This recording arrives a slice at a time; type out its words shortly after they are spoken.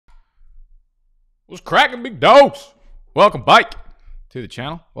What's cracking, big dogs? Welcome back to the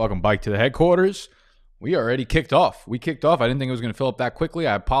channel. Welcome back to the headquarters. We already kicked off. I didn't think it was going to fill up that quickly.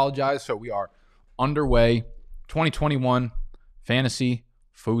 I apologize. So we are underway. 2021 fantasy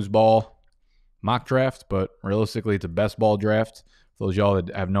foosball mock draft, but realistically, it's a best ball draft. For those of y'all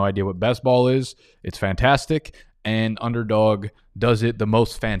that have no idea what best ball is, it's fantastic, and Underdog does it the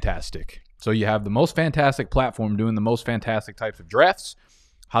most fantastic. So you have the most fantastic platform doing the most fantastic types of drafts.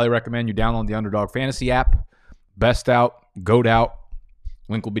 Highly recommend you download the Underdog Fantasy app. Best out, goat out.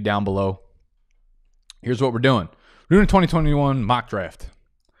 Link will be down below. Here's what we're doing. We're doing a 2021 mock draft.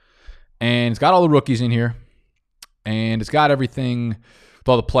 And it's got all the rookies in here. And it's got everything with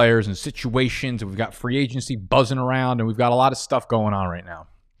all the players and situations. And we've got free agency buzzing around. And we've got a lot of stuff going on right now.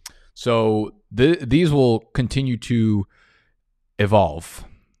 So these will continue to evolve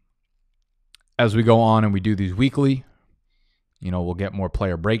as we go on and we do these weekly. You know, we'll get more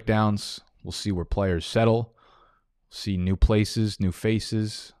player breakdowns. We'll see where players settle. See new places, new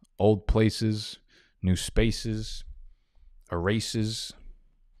faces, old places, new spaces, erases.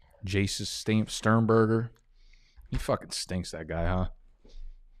 Jason Sternberger. He fucking stinks, that guy, huh?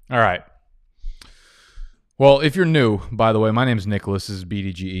 All right. Well, if you're new, by the way, my name is Nicholas. This is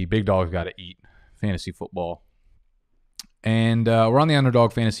BDGE. Big Dog's Gotta Eat. Fantasy football. And we're on the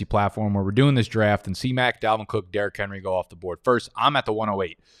Underdog Fantasy platform where we're doing this draft, and C-Mac, Dalvin Cook, Derrick Henry go off the board. First, I'm at the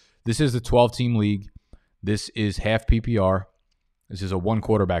 108. This is the 12-team league. This is half PPR. This is a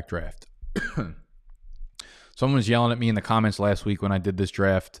one-quarterback draft. Someone was yelling at me in the comments last week when I did this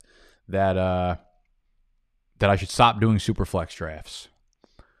draft that I should stop doing super flex drafts.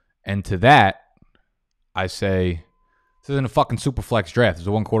 And to that, I say, this isn't a fucking super flex draft. It's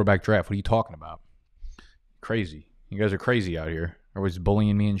a one-quarterback draft. What are you talking about? Crazy. You guys are crazy out here. Always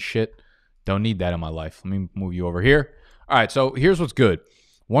bullying me and shit. Don't need that in my life. Let me move you over here. All right, so here's what's good.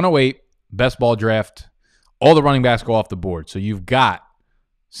 108, best ball draft. All the running backs go off the board. So you've got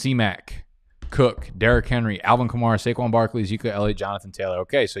C-Mac, Cook, Derrick Henry, Alvin Kamara, Saquon Barkley, Ezekiel Elliott, Jonathan Taylor.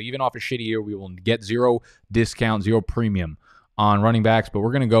 Okay, so even off a shitty year, we will get zero discount, zero premium on running backs. But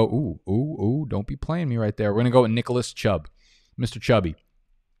we're going to go, don't be playing me right there. We're going to go with Nicholas Chubb, Mr. Chubby,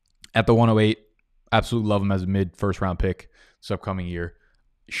 at the 108. Absolutely love him as a mid-first-round pick this upcoming year.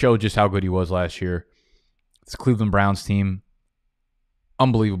 Showed just how good he was last year. It's Cleveland Browns team.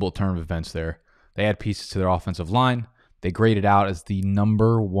 Unbelievable turn of events there. They add pieces to their offensive line. They graded out as the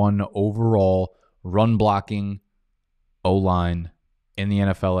 #1 overall run-blocking O-line in the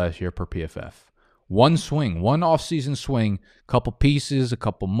NFL last year per PFF. One swing, one off-season swing, couple pieces, a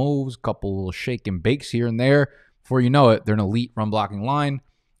couple moves, a couple little shake and bakes here and there. Before you know it, they're an elite run-blocking line,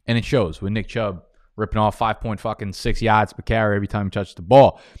 and it shows with Nick Chubb ripping off 5.6 yards per carry every time he touches the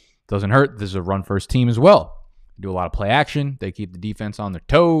ball. Doesn't hurt. This is a run-first team as well. They do a lot of play action. They keep the defense on their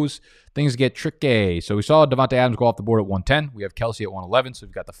toes. Things get tricky. So we saw Devontae Adams go off the board at 110. We have Kelsey at 111. So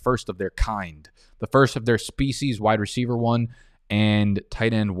we've got the first of their kind, the first of their species, wide receiver 1 and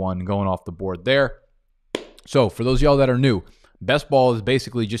tight end 1 going off the board there. So for those of y'all that are new, best ball is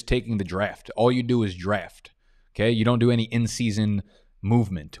basically just taking the draft. All you do is draft. Okay, you don't do any in-season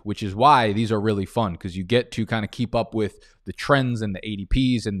movement, which is why these are really fun because you get to kind of keep up with the trends and the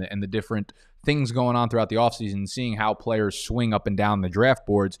ADPs and the different things going on throughout the offseason and seeing how players swing up and down the draft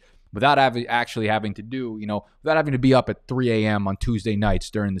boards without actually having to without having to be up at 3 a.m. on Tuesday nights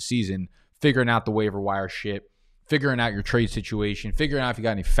during the season, figuring out the waiver wire shit, figuring out your trade situation, figuring out if you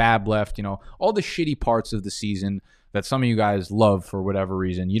got any fab left, all the shitty parts of the season that some of you guys love for whatever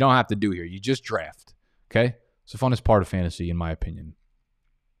reason. You don't have to do here. You just draft, okay? It's the funnest part of fantasy, in my opinion.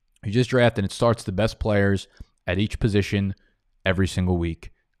 You just draft, and it starts the best players at each position every single week.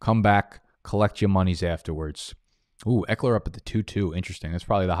 Come back, collect your monies afterwards. Ooh, Eckler up at the 2-2. Interesting. That's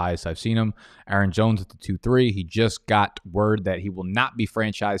probably the highest I've seen him. Aaron Jones at the 2-3. He just got word that he will not be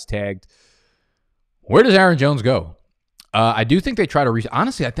franchise tagged. Where does Aaron Jones go? I do think they try to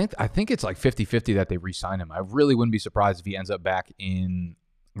honestly, I think it's like 50-50 that they re-sign him. I really wouldn't be surprised if he ends up back in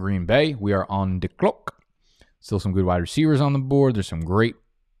Green Bay. We are on the clock. Still some good wide receivers on the board. There's some great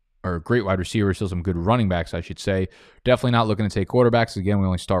wide receivers, still some good running backs, I should say. Definitely not looking to take quarterbacks. Again, we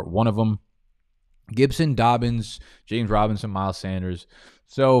only start one of them. Gibson, Dobbins, James Robinson, Miles Sanders.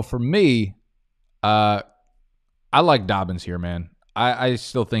 So for me, I like Dobbins here, man. I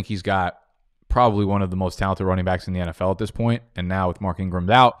still think he's got probably one of the most talented running backs in the NFL at this point. And now with Mark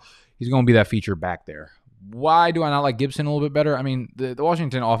Ingram's out, he's going to be that feature back there. Why do I not like Gibson a little bit better? I mean, the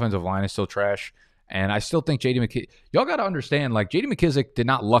Washington offensive line is still trash. And I still think J.D. McKissic, y'all got to understand, like, J.D. McKissic did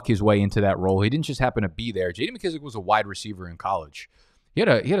not luck his way into that role. He didn't just happen to be there. J.D. McKissic was a wide receiver in college. He had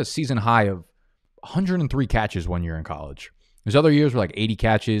a season high of 103 catches one year in college. There's other years where like 80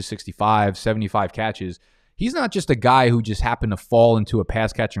 catches, 65, 75 catches. He's not just a guy who just happened to fall into a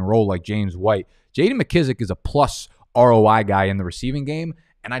pass-catching role like James White. J.D. McKissic is a plus ROI guy in the receiving game,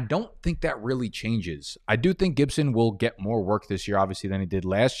 and I don't think that really changes. I do think Gibson will get more work this year, obviously, than he did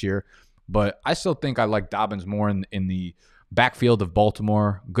last year, but I still think I like Dobbins more in the backfield of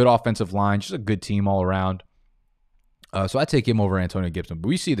Baltimore. Good offensive line, just a good team all around. So I take him over Antonio Gibson. But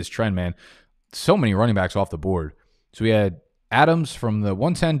we see this trend, man. So many running backs off the board. So we had Adams from the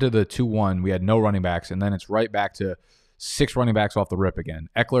 110 to the 2-1. We had no running backs, and then it's right back to 6 running backs off the rip again.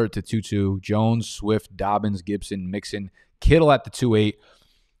 Eckler to 2-2, Jones, Swift, Dobbins, Gibson, Mixon, Kittle at the 2-8.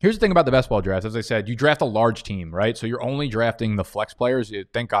 Here's the thing about the best ball drafts. As I said, you draft a large team, right? So you're only drafting the flex players.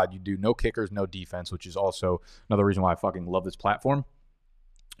 Thank God you do no kickers, no defense, which is also another reason why I fucking love this platform.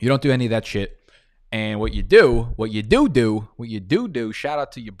 You don't do any of that shit. And what you do, shout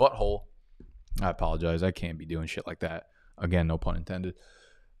out to your butthole. I apologize. I can't be doing shit like that. Again, no pun intended.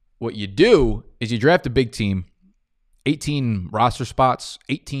 What you do is you draft a big team, 18 roster spots,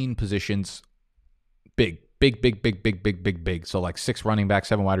 18 positions, big. So like 6 running backs,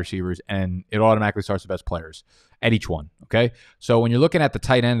 7 wide receivers, and it automatically starts the best players at each one, okay? So when you're looking at the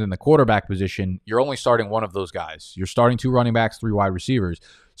tight end and the quarterback position, you're only starting one of those guys. You're starting 2 running backs, 3 wide receivers.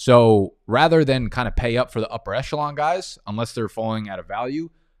 So rather than kind of pay up for the upper echelon guys, unless they're falling at a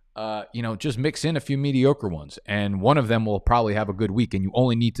value, just mix in a few mediocre ones, and one of them will probably have a good week, and you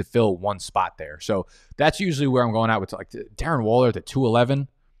only need to fill one spot there. So that's usually where I'm going out with, like Darren Waller at the 211,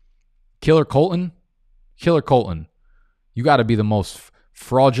 Killer Colton. You got to be the most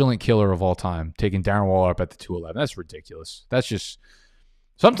fraudulent killer of all time, taking Darren Waller up at the 211. That's ridiculous. That's just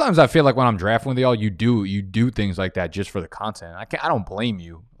sometimes I feel like when I'm drafting with y'all, you do things like that just for the content. I don't blame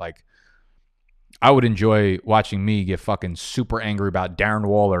you. Like, I would enjoy watching me get fucking super angry about Darren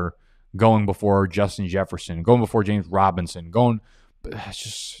Waller going before Justin Jefferson, going before James Robinson,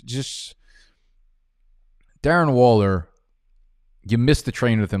 just Darren Waller. You missed the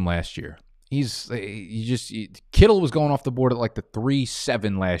train with him last year. Kittle was going off the board at like the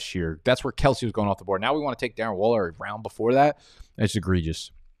 3-7 last year. That's where Kelsey was going off the board. Now we want to take Darren Waller a round before that. It's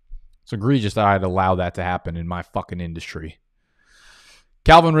egregious. It's egregious that I'd allow that to happen in my fucking industry.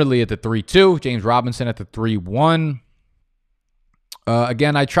 Calvin Ridley at the 3-2. James Robinson at the 3-1.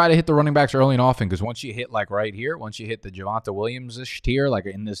 Again, I try to hit the running backs early and often because once you hit like right here, once you hit the Javonte Williams-ish tier, like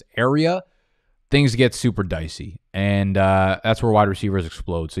in this area, things get super dicey, and that's where wide receivers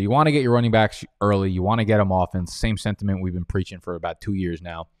explode. So you want to get your running backs early. You want to get them often. Same sentiment we've been preaching for about 2 years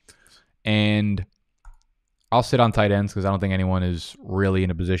now. And I'll sit on tight ends because I don't think anyone is really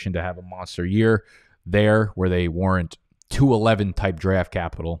in a position to have a monster year there where they warrant 211 type draft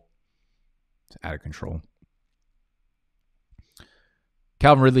capital. It's out of control.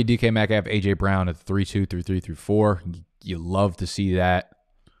 Calvin Ridley, DK Metcalf, AJ Brown at the 3-2 through 3 through 4. You love to see that.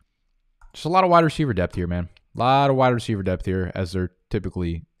 Just a lot of wide receiver depth here, man. A lot of wide receiver depth here, as there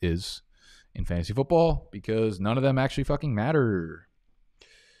typically is in fantasy football, because none of them actually fucking matter.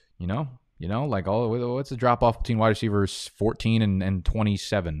 Like what's the drop off between wide receivers 14 and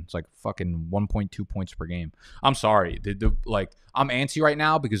 27? It's like fucking 1.2 points per game. I'm sorry, I'm antsy right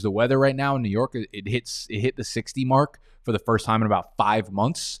now because the weather right now in New York it hit the 60 mark for the first time in about 5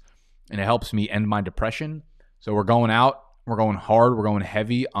 months, and it helps me end my depression. So we're going out. We're going hard. We're going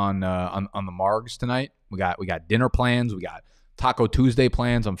heavy on the margs tonight. We got dinner plans. We got Taco Tuesday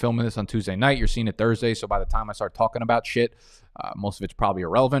plans. I'm filming this on Tuesday night. You're seeing it Thursday. So by the time I start talking about shit, most of it's probably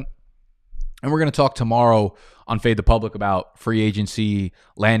irrelevant. And we're going to talk tomorrow on Fade the Public about free agency,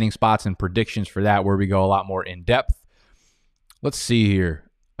 landing spots, and predictions for that, where we go a lot more in depth. Let's see here.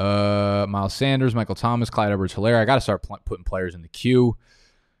 Miles Sanders, Michael Thomas, Clyde Edwards-Helaire. I got to start putting players in the queue.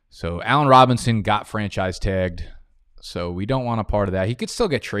 So Allen Robinson got franchise tagged. So we don't want a part of that. He could still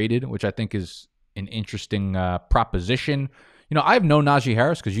get traded, which I think is an interesting proposition. I have no Najee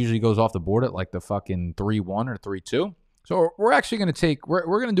Harris because usually he goes off the board at like the fucking 3-1 or 3-2. So we're actually going to we're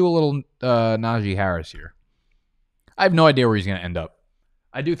going to do a little Najee Harris here. I have no idea where he's going to end up.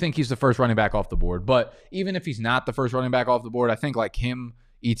 I do think he's the first running back off the board. But even if he's not the first running back off the board, I think like him,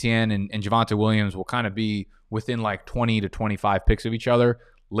 Etienne, and Javonte Williams will kind of be within like 20 to 25 picks of each other,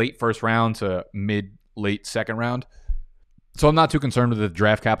 late first round to mid-late second round. So I'm not too concerned with the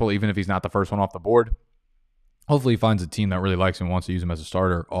draft capital, even if he's not the first one off the board. Hopefully he finds a team that really likes him and wants to use him as a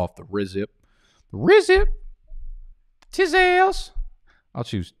starter off the Rizip. The Rizip. Tizails. I'll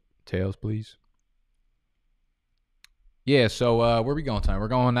choose tails, please. Yeah, so where are we going tonight? We're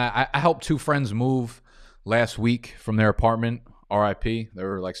going I helped 2 friends move last week from their apartment, RIP. They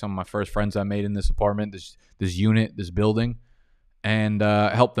were like some of my first friends I made in this apartment, this unit, this building, and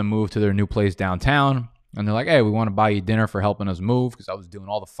helped them move to their new place downtown. And they're like, hey, we want to buy you dinner for helping us move, because I was doing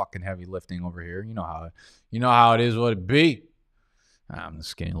all the fucking heavy lifting over here. You know how it is, what it be. I'm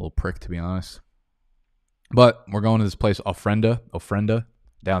just getting a little prick, to be honest. But we're going to this place, Ofrenda,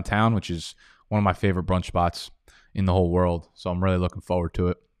 downtown, which is one of my favorite brunch spots in the whole world. So I'm really looking forward to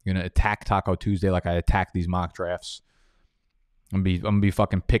it. I'm going to attack Taco Tuesday like I attack these mock drafts. I'm gonna be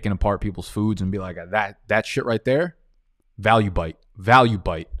fucking picking apart people's foods and be like, that shit right there, value bite.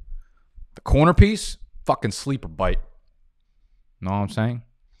 The corner piece, fucking sleeper bite. Know what I'm saying?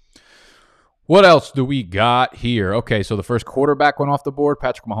 What else do we got here? Okay, so the first quarterback went off the board.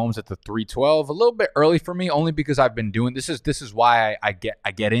 Patrick Mahomes at the 312. A little bit early for me, only because I've been doing this is why I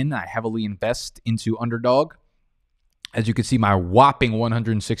get in. I heavily invest into Underdog. As you can see, my whopping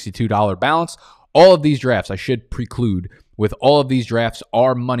 $162 balance. All of these drafts, I should preclude, with all of these drafts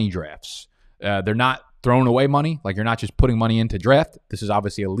are money drafts. They're not thrown away money. Like, you're not just putting money into draft. This is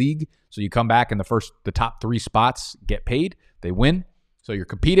obviously a league. So you come back and the top 3 spots get paid. They win. So you're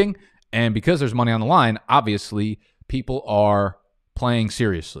competing. And because there's money on the line, obviously people are playing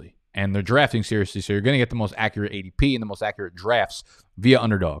seriously and they're drafting seriously. So you're going to get the most accurate ADP and the most accurate drafts via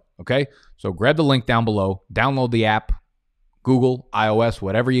Underdog. Okay. So grab the link down below, download the app, Google, iOS,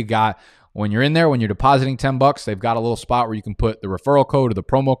 whatever you got. When you're in there, when you're depositing $10, they've got a little spot where you can put the referral code or the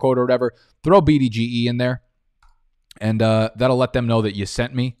promo code or whatever. Throw BDGE in there, and that'll let them know that you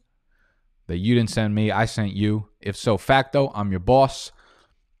sent me, that you didn't send me, I sent you. If so facto, I'm your boss.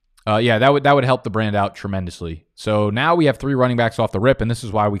 Yeah, that would help the brand out tremendously. So now we have 3 running backs off the rip, and this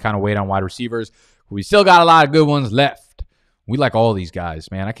is why we kind of wait on wide receivers. We still got a lot of good ones left. We like all these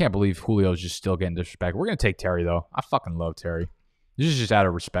guys, man. I can't believe Julio's just still getting disrespect. We're going to take Terry, though. I fucking love Terry. This is just out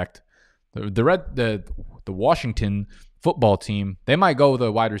of respect. The Washington football team, they might go with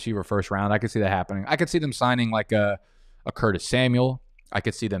a wide receiver first round. I could see that happening. I could see them signing like a Curtis Samuel. I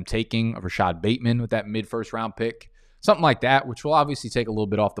could see them taking a Rashad Bateman with that mid-first round pick. Something like that, which will obviously take a little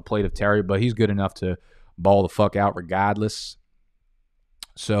bit off the plate of Terry, but he's good enough to ball the fuck out regardless.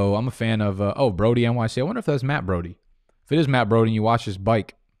 So I'm a fan of, Brody NYC. I wonder if that's Matt Brody. If it is Matt Brody and you watch his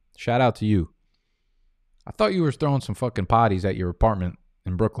bike, shout out to you. I thought you were throwing some fucking potties at your apartment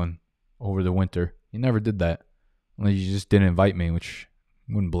in Brooklyn over the winter. You never did that. Unless you just didn't invite me, which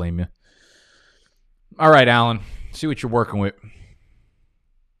I wouldn't blame you. All right, Alan. See what you're working with.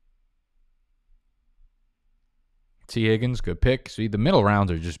 T. Higgins, good pick. See, the middle rounds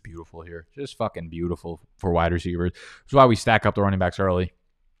are just beautiful here. Just fucking beautiful for wide receivers. That's why we stack up the running backs early.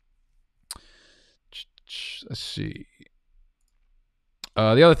 Let's see.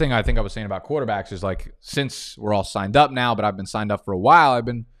 The other thing I think I was saying about quarterbacks is, like, since we're all signed up now, but I've been signed up for a while, I've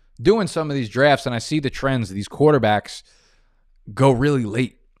been doing some of these drafts, and I see the trends. These quarterbacks go really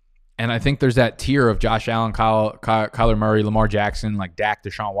late. And I think there's that tier of Josh Allen, Kyler Murray, Lamar Jackson, like Dak,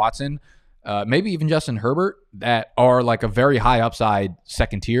 Deshaun Watson, maybe even Justin Herbert, that are like a very high upside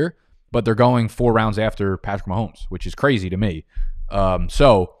second tier, but they're going 4 rounds after Patrick Mahomes, which is crazy to me.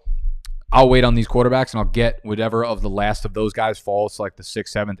 So I'll wait on these quarterbacks, and I'll get whatever of the last of those guys falls to like the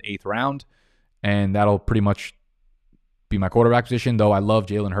 6th, 7th, 8th round, and that'll pretty much be my quarterback position, though I love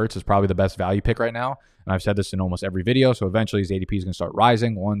Jalen Hurts as probably the best value pick right now. And I've said this in almost every video. So eventually his ADP is going to start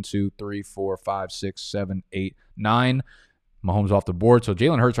rising. 1, 2, 3, 4, 5, 6, 7, 8, 9. Mahomes off the board. So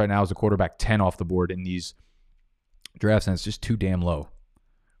Jalen Hurts right now is the quarterback 10 off the board in these drafts, and it's just too damn low.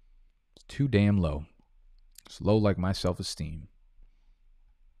 It's too damn low. It's low like my self-esteem.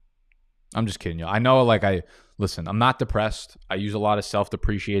 I'm just kidding you. I know, listen, I'm not depressed. I use a lot of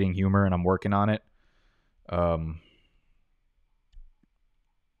self-depreciating humor, and I'm working on it.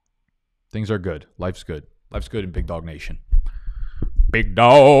 Things are good. Life's good. Life's good in Big Dog Nation. Big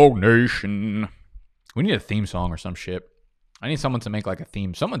Dog Nation. We need a theme song or some shit. I need someone to make like a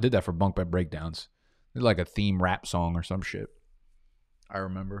theme. Someone did that for Bunk Bed Breakdowns. They did like a theme rap song or some shit. I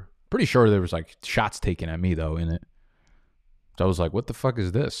remember. Pretty sure there was like shots taken at me though in it. So I was like, what the fuck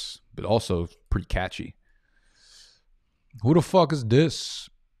is this? But also pretty catchy. Who the fuck is this?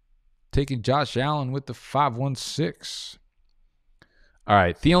 Taking Josh Allen with the 516. All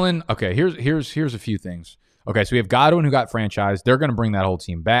right, Thielen. Okay, here's a few things. Okay, so we have Godwin who got franchised. They're going to bring that whole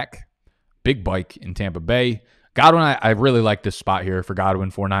team back. Big bike in Tampa Bay. Godwin, I really like this spot here for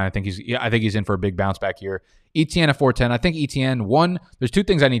Godwin, 4.9. I think he's in for a big bounce back here. ETN at 4.10. I think ETN, there's 2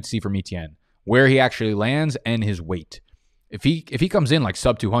 things I need to see from ETN: where he actually lands and his weight. If he comes in like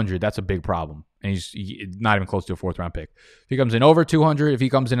sub 200, that's a big problem, and he's not even close to a 4th round pick. If he comes in over 200, if he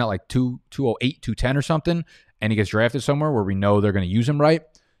comes in at like 208, 210 or something, and he gets drafted somewhere where we know they're going to use him right,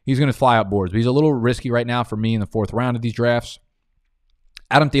 he's going to fly up boards. But he's a little risky right now for me in the 4th round of these drafts.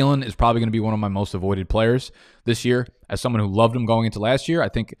 Adam Thielen is probably going to be one of my most avoided players this year. As someone who loved him going into last year, I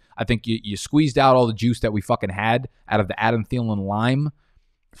think you squeezed out all the juice that we fucking had out of the Adam Thielen lime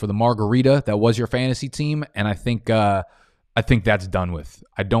for the margarita that was your fantasy team, and I think that's done with.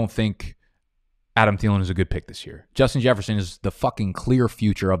 I don't think Adam Thielen is a good pick this year. Justin Jefferson is the fucking clear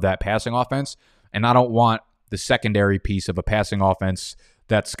future of that passing offense, and I don't want the secondary piece of a passing offense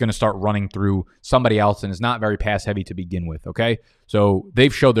that's going to start running through somebody else and is not very pass heavy to begin with, okay? So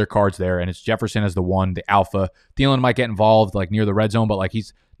they've showed their cards there, and it's Jefferson as the one, the alpha. Thielen might get involved like near the red zone, but like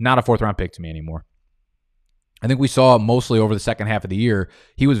he's not a fourth-round pick to me anymore. I think we saw mostly over the second half of the year,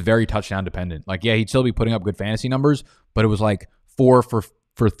 he was very touchdown dependent. Like, yeah, he'd still be putting up good fantasy numbers, but it was like 4 for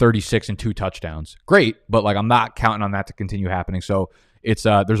 36 and 2 touchdowns. Great, but like I'm not counting on that to continue happening. So it's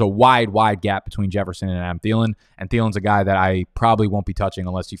there's a wide gap between Jefferson and Adam Thielen, and Thielen's a guy that I probably won't be touching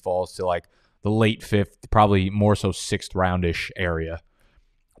unless he falls to like the late 5th, probably more so 6th roundish area.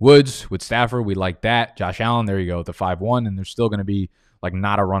 Woods with Stafford, we like that. Josh Allen, there you go, the 5-1, and there's still going to be like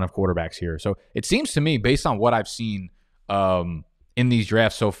not a run of quarterbacks here. So it seems to me, based on what I've seen in these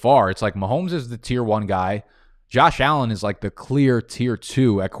drafts so far, it's like Mahomes is the tier 1 guy. Josh Allen is like the clear tier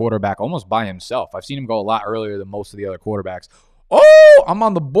 2 at quarterback almost by himself. I've seen him go a lot earlier than most of the other quarterbacks. Oh, I'm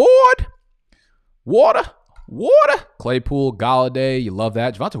on the board. Water. Claypool, Galladay, you love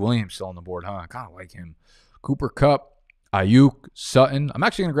that. Javonte Williams still on the board, huh? I kind of like him. Cooper Kupp, Ayuk, Sutton. I'm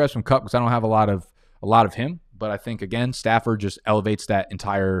actually going to grab some Kupp because I don't have a lot of him. But I think, again, Stafford just elevates that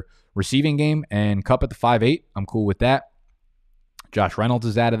entire receiving game. And Kupp at the 5'8", I'm cool with that. Josh Reynolds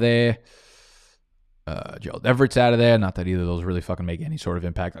is out of there. Gerald Everett's out of there. Not that either of those really fucking make any sort of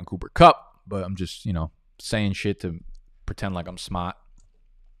impact on Cooper Kupp. But I'm just, saying shit to pretend like I'm smart.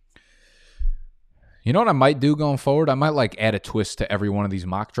 You know what I might do going forward? I might like add a twist to every one of these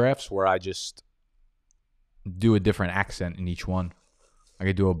mock drafts where I just do a different accent in each one. I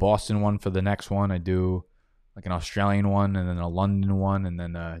could do a Boston one for the next one. I do like an Australian one and then a London one and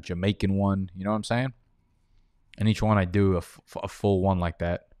then a Jamaican one. You know what I'm saying? And each one I do a full one like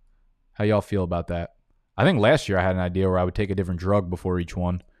that. How y'all feel about that? I think last year I had an idea where I would take a different drug before each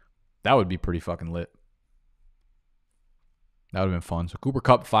one. That would be pretty fucking lit. That would have been fun. So Cooper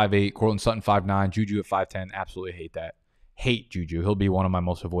Kupp 5'8", Courtland Sutton 5'9", Juju at 5'10". Absolutely hate that. Hate Juju. He'll be one of my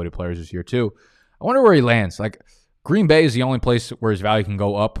most avoided players this year too. I wonder where he lands. Like Green Bay is the only place where his value can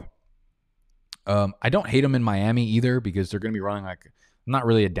go up. I don't hate him in Miami either because they're going to be running like not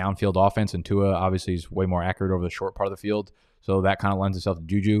really a downfield offense, and Tua obviously is way more accurate over the short part of the field. So that kind of lends itself to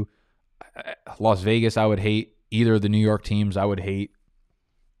Juju. Las Vegas, I would hate. Either of the New York teams, I would hate.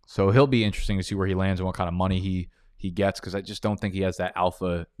 So he'll be interesting to see where he lands and what kind of money he gets because I just don't think he has that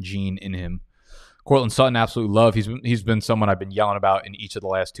alpha gene in him. Courtland Sutton, absolutely love. He's been someone I've been yelling about in each of the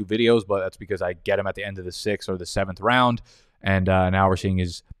last 2 videos, but that's because I get him at the end of the 6th or the 7th round, and now we're seeing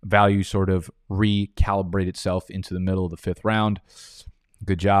his value sort of recalibrate itself into the middle of the 5th round.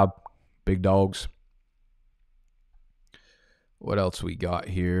 Good job, big dogs. What else we got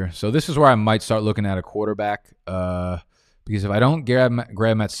here? So this is where I might start looking at a quarterback because if I don't grab him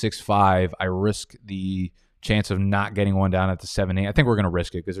at 6'5", I risk the chance of not getting one down at the 7-8. I think we're going to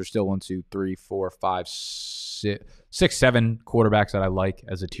risk it because there's still 1, 2, 3, 4, 5, 6, 7 quarterbacks that I like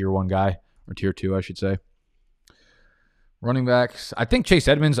as a tier 1 guy, or tier 2, I should say. Running backs. I think Chase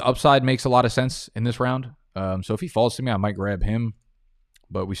Edmonds' upside makes a lot of sense in this round. So if he falls to me, I might grab him.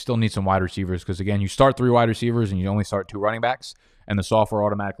 But we still need some wide receivers because, again, you start 3 wide receivers and you only start 2 running backs, and the software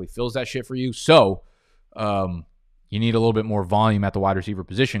automatically fills that shit for you. So you need a little bit more volume at the wide receiver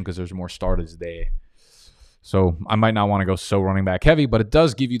position because there's more starters there. So I might not want to go so running back heavy, but it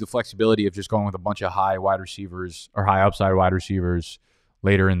does give you the flexibility of just going with a bunch of high wide receivers or high upside wide receivers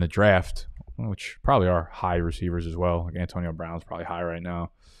later in the draft, which probably are high receivers as well. Like Antonio Brown's probably high right now.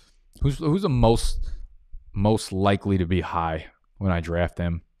 Who's the most likely to be high when I draft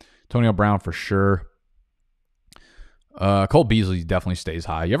them? Antonio Brown for sure. Cole Beasley definitely stays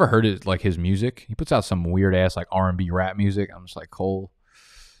high. You ever heard it like his music? He puts out some weird ass like R&B rap music. I'm just like, Cole,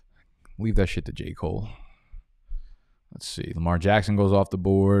 leave that shit to J. Cole. Let's see. Lamar Jackson goes off the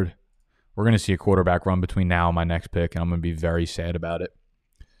board. We're going to see a quarterback run between now and my next pick, and I'm going to be very sad about it.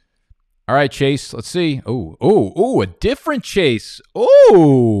 All right, Chase. Let's see. Oh, a different Chase.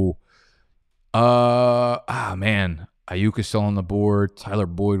 Man. Ayuk is still on the board. Tyler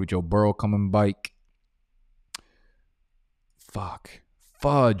Boyd with Joe Burrow coming bike.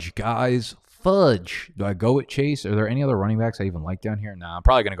 Fudge, guys. Fudge. Do I go with Chase? Are there any other running backs I even like down here? Nah, I'm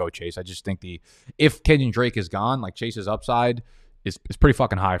probably going to go with Chase. I just think if Kenyon Drake is gone, like Chase's upside is pretty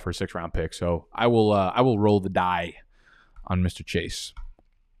fucking high for a 6th-round pick. So I will roll the die on Mr. Chase.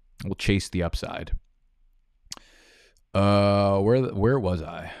 We'll chase the upside. Where was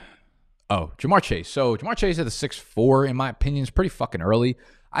I? Oh, Jamar Chase. So Jamar Chase at the 6'4", in my opinion, is pretty fucking early.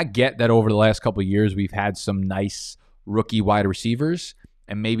 I get that over the last couple of years we've had some nice rookie wide receivers,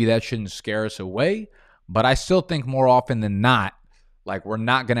 and maybe that shouldn't scare us away. But I still think more often than not, like, we're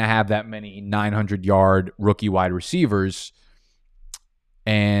not going to have that many 900-yard rookie wide receivers,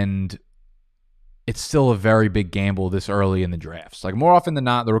 and it's still a very big gamble this early in the drafts. Like, more often than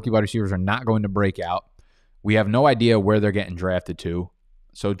not, the rookie wide receivers are not going to break out. We have no idea where they're getting drafted to.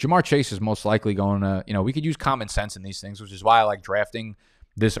 So Jamar Chase is most likely going to, we could use common sense in these things, which is why I like drafting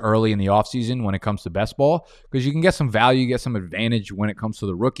this early in the offseason when it comes to best ball, because you can get some value, get some advantage when it comes to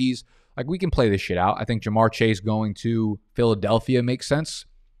the rookies. Like, we can play this shit out. I think Jamar Chase going to Philadelphia makes sense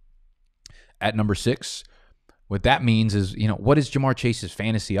at number 6. What that means is, what is Jamar Chase's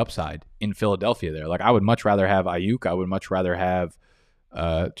fantasy upside in Philadelphia there? Like, I would much rather have Ayuk. I would much rather have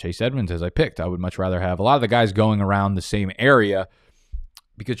Chase Edmonds as I picked. I would much rather have a lot of the guys going around the same area,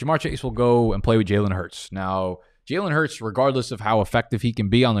 because Jamar Chase will go and play with Jalen Hurts. Now, Jalen Hurts, regardless of how effective he can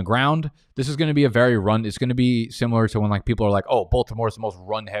be on the ground, this is going to be it's going to be similar to when, like, people are like, oh, Baltimore is the most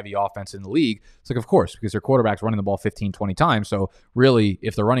run-heavy offense in the league. It's like, of course, because their quarterback's running the ball 15, 20 times. So really,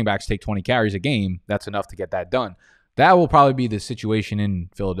 if the running backs take 20 carries a game, that's enough to get that done. That will probably be the situation in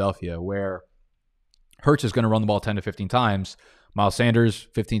Philadelphia, where Hurts is going to run the ball 10 to 15 times. Miles Sanders,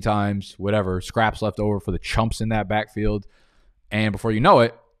 15 times, whatever, scraps left over for the chumps in that backfield. And before you know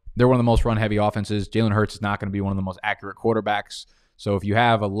it, they're one of the most run-heavy offenses. Jalen Hurts is not going to be one of the most accurate quarterbacks. So if you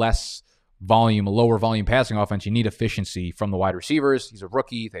have a lower volume passing offense, you need efficiency from the wide receivers. He's a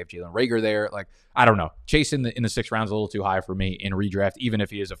rookie. They have Jalen Reagor there. Like, I don't know. Chase in the 6th round is a little too high for me in redraft, even if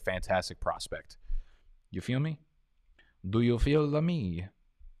he is a fantastic prospect. You feel me? Do you feel me?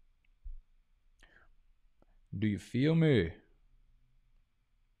 Do you feel me?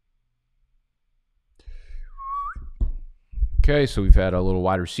 Okay, so we've had a little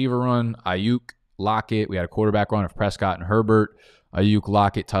wide receiver run. Ayuk, Lockett. We had a quarterback run of Prescott and Herbert. Ayuk,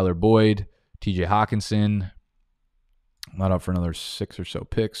 Lockett, Tyler Boyd, TJ Hawkinson. I'm not up for another 6 or so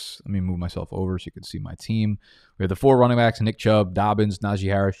picks. Let me move myself over so you can see my team. We have the 4 running backs: Nick Chubb, Dobbins, Najee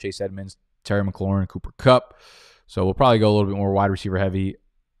Harris, Chase Edmonds, Terry McLaurin, Cooper Kupp. So we'll probably go a little bit more wide receiver heavy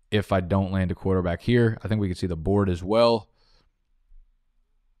if I don't land a quarterback here. I think we can see the board as well.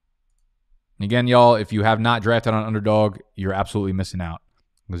 Again, y'all, if you have not drafted on Underdog, you're absolutely missing out,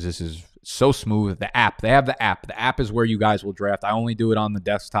 because this is so smooth. The app, they have the app. The app is where you guys will draft. I only do it on the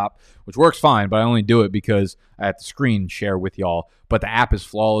desktop, which works fine, but I only do it because I have to screen share with y'all. But the app is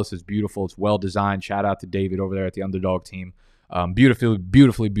flawless. It's beautiful. It's well designed. Shout out to David over there at the Underdog team.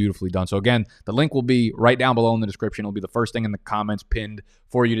 Beautifully done. So again, the link will be right down below in the description. It'll be the first thing in the comments pinned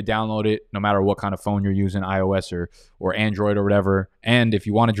for you to download it, no matter what kind of phone you're using, iOS or Android or whatever. And if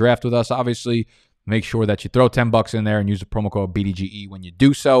you want to draft with us, obviously, make sure that you throw $10 in there and use the promo code BDGE when you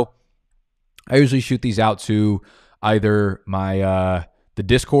do so. I usually shoot these out to either my the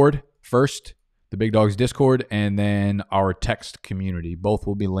Discord first, the Big Dogs Discord, and then our text community. Both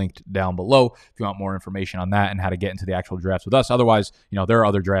will be linked down below if you want more information on that and how to get into the actual drafts with us. Otherwise, there are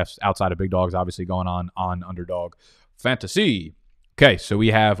other drafts outside of Big Dogs obviously going on Underdog Fantasy. Okay, so we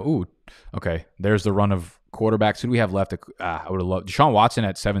have, there's the run of quarterbacks. Who do we have left? I would have loved Deshaun Watson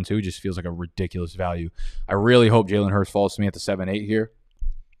at 7.2 just feels like a ridiculous value. I really hope Jalen Hurts falls to me at the 7.8 here.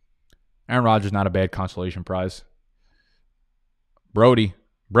 Aaron Rodgers, not a bad consolation prize. Brody,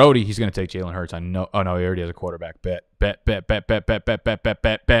 he's going to take Jalen Hurts. I know. Oh, no, he already has a quarterback. Bet.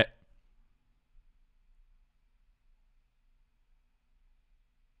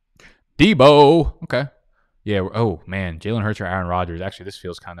 Debo. Okay. Yeah. Oh, man. Jalen Hurts or Aaron Rodgers. Actually, this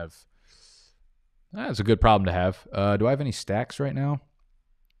feels kind of... That's a good problem to have. Do I have any stacks right now?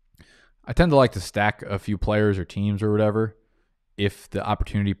 I tend to like to stack a few players or teams or whatever if the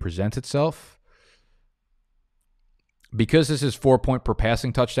opportunity presents itself. Because this is 4 point per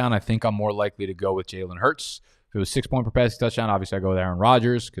passing touchdown, I think I'm more likely to go with Jalen Hurts. If it was 6 point per passing touchdown, obviously I go with Aaron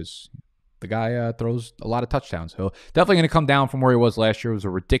Rodgers because the guy throws a lot of touchdowns. So definitely going to come down from where he was last year. It was a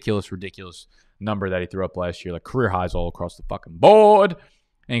ridiculous number that he threw up last year, like career highs all across the fucking board.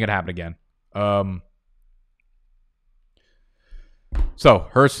 Ain't going to happen again. So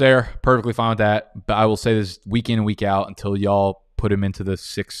Hurts there, perfectly fine with that. But I will say this week in and week out until y'all put him into the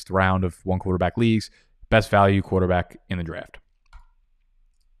 6th round of one quarterback leagues. Best value quarterback in the draft.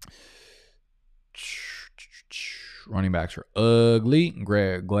 Running backs are ugly.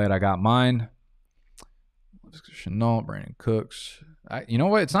 Glad I got mine. Chenault, Brandon Cooks. You know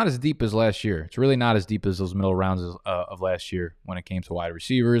what? It's not as deep as last year. It's really not as deep as those middle rounds of last year when it came to wide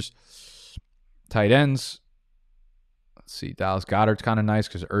receivers. Tight ends. Let's see. Dallas Goedert's kind of nice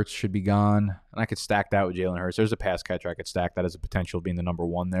because Ertz should be gone. And I could stack that with Jalen Hurts. There's a pass catcher. I could stack that as a potential being the number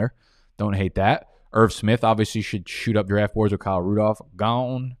 1 there. Don't hate that. Irv Smith obviously should shoot up draft boards with Kyle Rudolph.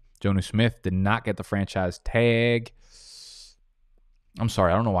 Gone. Jonnu Smith did not get the franchise tag. I'm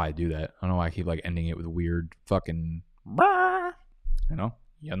sorry. I don't know why I do that. I don't know why I keep like ending it with weird fucking... You know?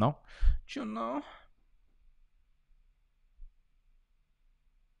 You know? You know?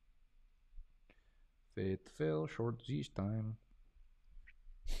 It fell short this time.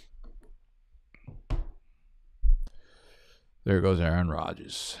 There goes Aaron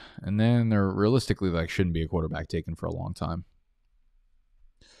Rodgers. And then there realistically like shouldn't be a quarterback taken for a long time.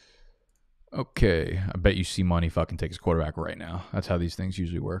 Okay. I bet you see money fucking takes a quarterback right now. That's how these things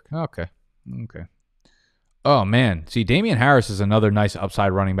usually work. Okay. Oh, man. See, Damian Harris is another nice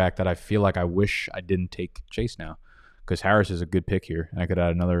upside running back that I feel like I wish I didn't take Chase now. Because Harris is a good pick here. And I could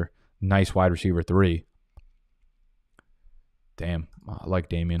add another nice wide receiver 3. Damn. I like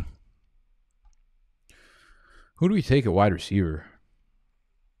Damian. Who do we take at wide receiver?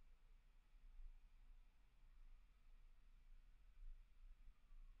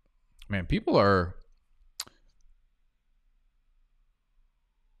 Man, people are...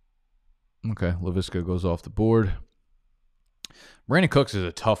 Okay, LaVisca goes off the board. Brandon Cooks is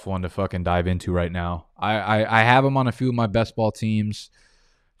a tough one to fucking dive into right now. I have him on a few of my best ball teams.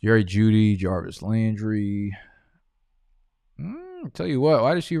 Jerry Jeudy, Jarvis Landry. Tell you what,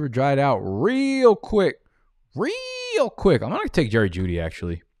 wide receiver dried out real quick. I'm going to take Jerry Jeudy,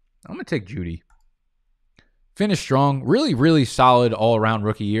 actually. I'm going to take Jeudy. Finished strong. Really, really solid all-around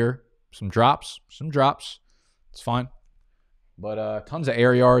rookie year. Some drops. It's fine. But tons of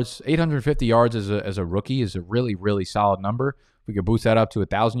air yards. 850 yards as a rookie is a really, really solid number. If we could boost that up to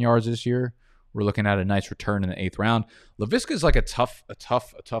 1,000 yards this year, we're looking at a nice return in the 8th round. LaVisca is like a tough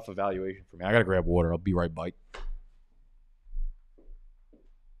evaluation for me. I got to grab water. I'll be right back.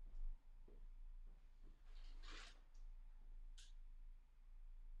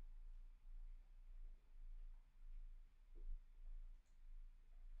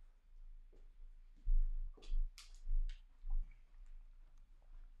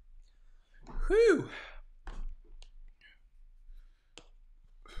 Whew.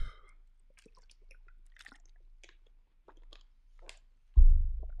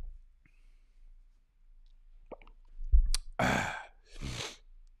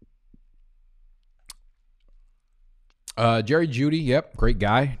 Jerry Jeudy, yep, great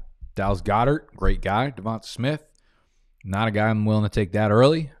guy. Dallas Goedert, great guy. Devonta Smith, not a guy I'm willing to take that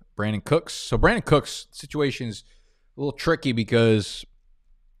early. Brandon Cooks. So Brandon Cooks' situation is a little tricky because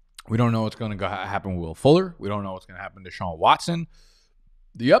we don't know what's going to happen with Will Fuller. We don't know what's going to happen to Deshaun Watson.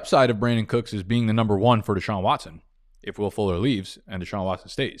 The upside of Brandon Cooks is being the number 1 for Deshaun Watson if Will Fuller leaves and Deshaun Watson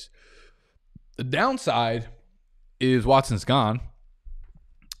stays. The downside is Watson's gone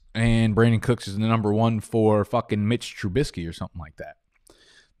and Brandon Cooks is the number 1 for fucking Mitch Trubisky or something like that.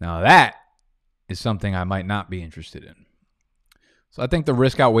 Now that is something I might not be interested in. So I think the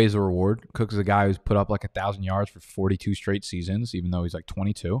risk outweighs the reward. Cooks is a guy who's put up like 1,000 yards for 42 straight seasons, even though he's like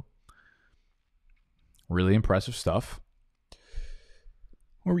 22. Really impressive stuff.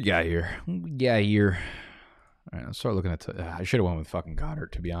 What we got here? All right, let's start looking at... I should have went with fucking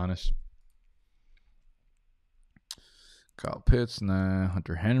Goddard, to be honest. Kyle Pitts, nah.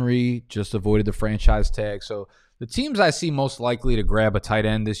 Hunter Henry just avoided the franchise tag. So the teams I see most likely to grab a tight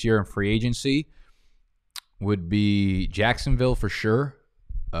end this year in free agency would be Jacksonville for sure,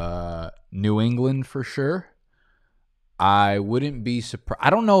 New England for sure. I wouldn't be surprised.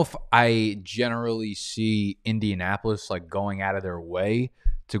 I don't know if I generally see Indianapolis like going out of their way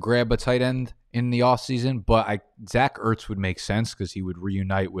to grab a tight end in the offseason, but Zach Ertz would make sense because he would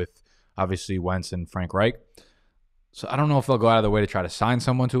reunite with obviously Wentz and Frank Reich. So I don't know if they'll go out of their way to try to sign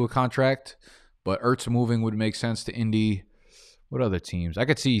someone to a contract, but Ertz moving would make sense to Indy. What other teams? I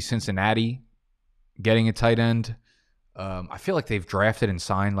could see Cincinnati getting a tight end. I feel like they've drafted and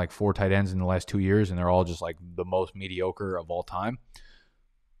signed like 4 tight ends in the last 2 years, and they're all just like the most mediocre of all time.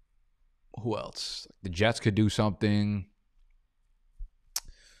 Who else? The Jets could do something.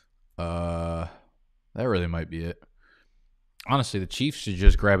 That really might be it. Honestly, the Chiefs should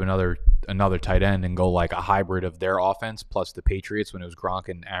just grab another tight end and go like a hybrid of their offense plus the Patriots when it was Gronk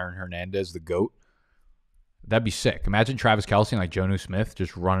and Aaron Hernandez, the GOAT. That'd be sick. Imagine Travis Kelce and like Jonnu Smith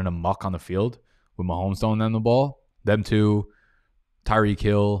just running amok on the field with Mahomes throwing them the ball. Them two, Tyreek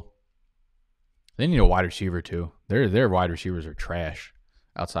Hill. They need a wide receiver too. Their wide receivers are trash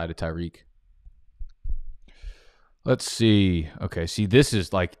outside of Tyreek. Let's see. Okay, see, this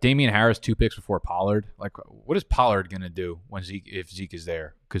is like Damian Harris 2 picks before Pollard. Like, what is Pollard gonna do if Zeke is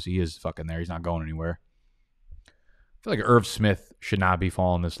there? Because he is fucking there. He's not going anywhere. feel like Irv Smith should not be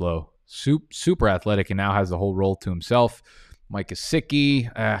falling this low. Super athletic and now has the whole role to himself. Mike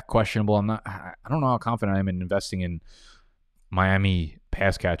Gesicki, questionable. I don't know how confident I am in investing in Miami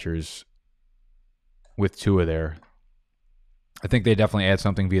pass catchers with Tua there. I think they definitely add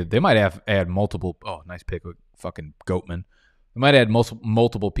something they might add multiple. Oh, nice pick with fucking Goatman. They might add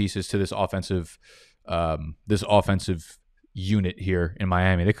multiple pieces to this offensive unit here in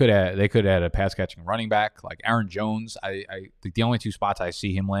Miami. They could add a pass catching running back like Aaron Jones. I think the only two spots I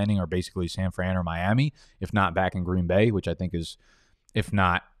see him landing are basically San Fran or Miami, if not back in Green Bay, which I think is, if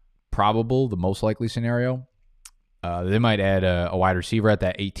not probable, the most likely scenario. They might add a wide receiver at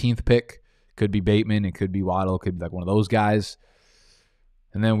that 18th pick. Could be Bateman. It could be Waddle. It could be like one of those guys.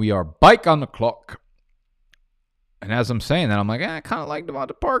 And then we are bike on the clock. And as I'm saying that, I'm like, I kind of like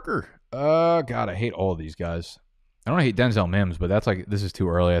Devonta Parker. God, I hate all of these guys. I don't hate Denzel Mims, but that's like, this is too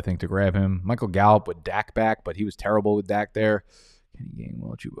early, I think, to grab him. Michael Gallup with Dak back, but he was terrible with Dak there. Kenny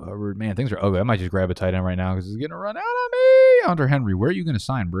Gainwell, Chuba Hubbard. Man, things are ugly. I might just grab a tight end right now because it's going to run out on me. Hunter Henry, where are you going to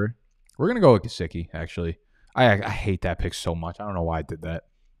sign, bro? We're going to go with Gesicki, actually. I hate that pick so much. I don't know why I did that.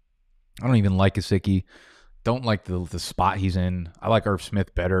 I don't even like Gesicki. Don't like the spot he's in. I like Irv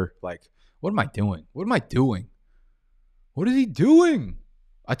Smith better. Like, what am I doing? What am I doing? What is he doing?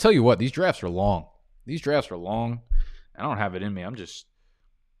 I tell you what, these drafts are long. I don't have it in me. I'm just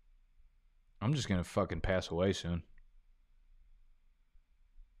going to fucking pass away soon.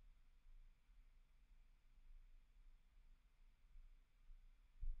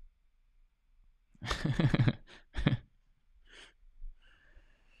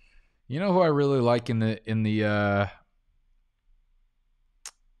 You know who I really like in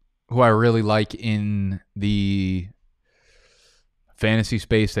the fantasy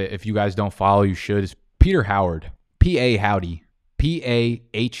space that if you guys don't follow, you should, is Peter Howard. P-A-Howdy. P-A-H-O-W-D-Y.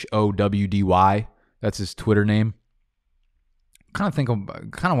 That's his Twitter name. Kind of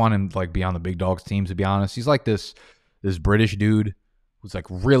want him to like be on the big dogs teams, to be honest. He's like this British dude who's like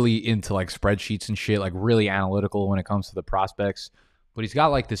really into like spreadsheets and shit, like really analytical when it comes to the prospects. But he's got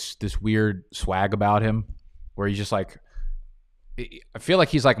like this weird swag about him where he's just like, I feel like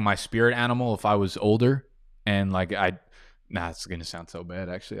he's like my spirit animal if I was older. And like it's going to sound so bad,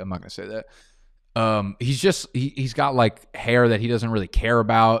 actually. I'm not going to say that. He's got like hair that he doesn't really care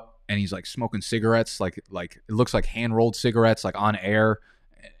about. And he's like smoking cigarettes, like it looks like hand-rolled cigarettes, like on air.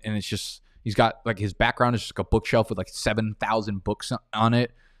 And it's just, he's got like, his background is just like a bookshelf with like 7,000 books on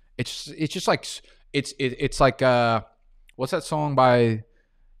it. It's just like, it's like, what's that song by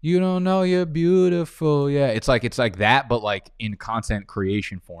You Don't Know You're Beautiful? Yeah, it's like that, but like in content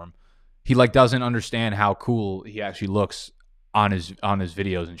creation form. He like doesn't understand how cool he actually looks on his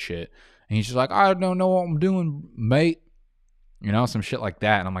videos and shit. And he's just like, I don't know what I'm doing, mate. You know, some shit like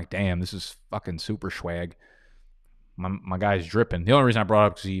that. And I'm like, damn, this is fucking super swag. My guy's dripping. The only reason I brought it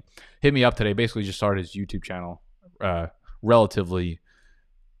up because he hit me up today. Basically just started his YouTube channel relatively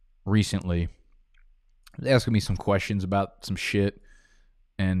recently. He's asking me some questions about some shit.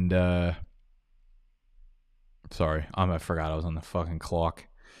 And sorry, I forgot I was on the fucking clock.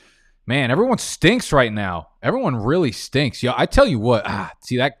 Man, everyone stinks right now. Everyone really stinks. Yo, I tell you what.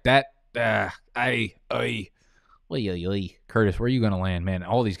 See Curtis, where are you going to land? Man,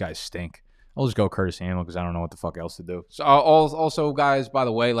 all these guys stink. I'll just go Curtis Samuel because I don't know what the fuck else to do. So also, guys, by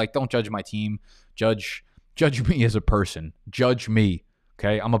the way, like, don't judge my team. Judge me as a person. Judge me,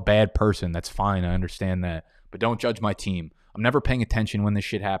 okay? I'm a bad person. That's fine. I understand that. But don't judge my team. I'm never paying attention when this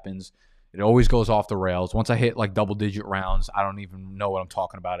shit happens. It always goes off the rails. Once I hit, like, double-digit rounds, I don't even know what I'm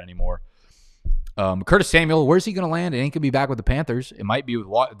talking about anymore. Curtis Samuel, where's he going to land? It ain't going to be back with the Panthers. It might be with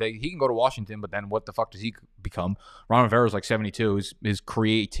he can go to Washington, but then what the fuck does he become? Ron Rivera's like 72. His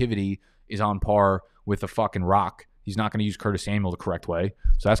creativity is on par with a fucking rock. He's not going to use Curtis Samuel the correct way,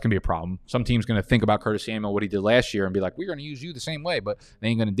 so that's going to be a problem. Some team's going to think about Curtis Samuel, what he did last year, and be like, we're going to use you the same way, but they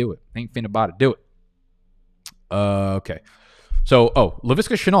ain't going to do it. They ain't finna about to do it. Okay. So,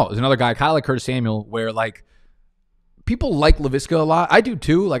 Laviska Shenault is another guy, kind of like Curtis Samuel, where, like, people like Laviska a lot. I do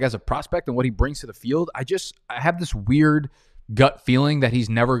too, like as a prospect and what he brings to the field. I have this weird gut feeling that he's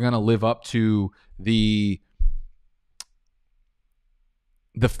never going to live up to the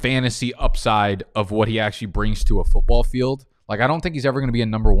fantasy upside of what he actually brings to a football field. Like, I don't think he's ever going to be a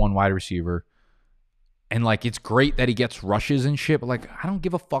number one wide receiver. And like, it's great that he gets rushes and shit, but like, I don't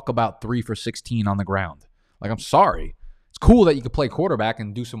give a fuck about 3 for 16 on the ground. Like, I'm sorry. It's cool that you could play quarterback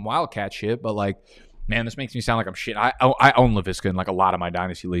and do some wildcat shit, but like, man, this makes me sound like I'm shit. I own Laviska in like a lot of my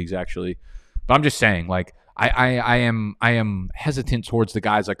dynasty leagues, actually. But I'm just saying, like, I am hesitant towards the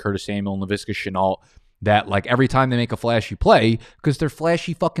guys like Curtis Samuel and Laviska Shenault that, like, every time they make a flashy play, because they're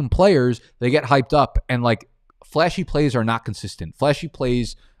flashy fucking players, they get hyped up and, like, flashy plays are not consistent. Flashy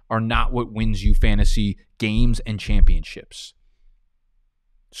plays are not what wins you fantasy games and championships.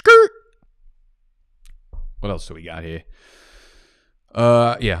 Skirt. What else do we got here?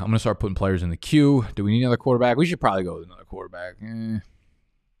 Yeah, I'm going to start putting players in the queue. Do we need another quarterback? We should probably go with another quarterback.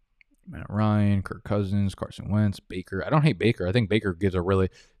 Matt Ryan, Kirk Cousins, Carson Wentz, Baker. I don't hate Baker. I think Baker gives a really...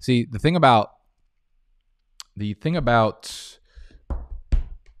 See, the thing about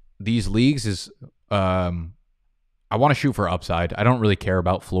these leagues is I want to shoot for upside. I don't really care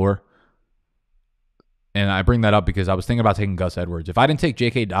about floor. And I bring that up because I was thinking about taking Gus Edwards. If I didn't take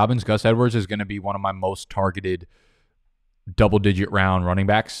J.K. Dobbins, Gus Edwards is going to be one of my most targeted double-digit round running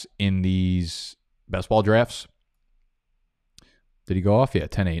backs in these best ball drafts. Did he go off? Yeah,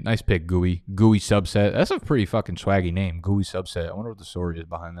 10-8. Nice pick, Gooey. Gooey subset. That's a pretty fucking swaggy name, Gooey subset. I wonder what the story is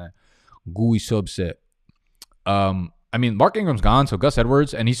behind that. Gooey subset. I mean, Mark Ingram's gone, so Gus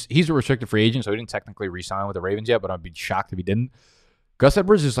Edwards, and he's a restricted free agent, so he didn't technically re-sign with the Ravens yet, but I'd be shocked if he didn't. Gus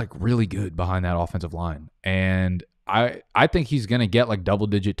Edwards is like really good behind that offensive line, and I think he's going to get like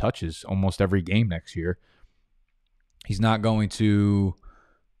double-digit touches almost every game next year. He's not going to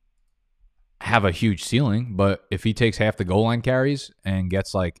have a huge ceiling, but if he takes half the goal line carries and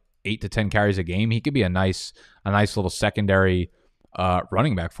gets like 8 to 10 carries a game, he could be a nice little secondary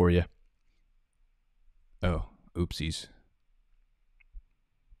running back for you. Oh, oopsies.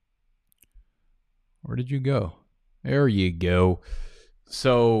 Where did you go? There you go.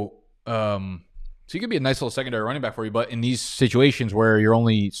 So he could be a nice little secondary running back for you, but in these situations where you're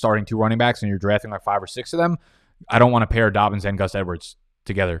only starting 2 running backs and you're drafting like 5 or 6 of them, I don't want to pair Dobbins and Gus Edwards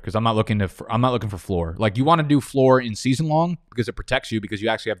together because I'm not looking for floor. Like, you want to do floor in season long because it protects you because you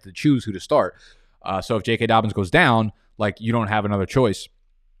actually have to choose who to start. So if J.K. Dobbins goes down, like, you don't have another choice.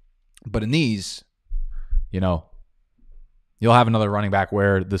 But in these, you'll have another running back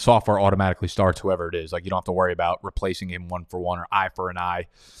where the software automatically starts whoever it is. Like, you don't have to worry about replacing him 1 for 1 or eye for an eye,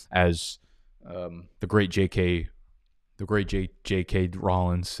 as the great J.K.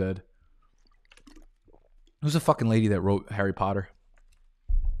 Rowling said. Who's the fucking lady that wrote Harry Potter?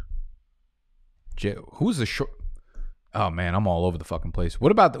 Who's the short? Oh man, I'm all over the fucking place.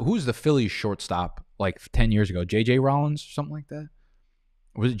 What about who's the Phillies shortstop like 10 years ago? J.J. Rollins, something like that?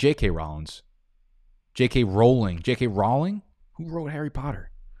 Or was it J.K. Rollins? J.K. Rowling. J.K. Rowling? Who wrote Harry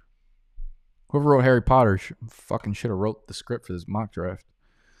Potter? Whoever wrote Harry Potter fucking should have wrote the script for this mock draft.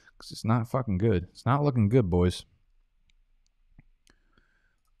 Because it's not fucking good. It's not looking good, boys.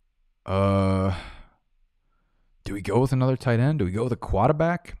 Do we go with another tight end? Do we go with a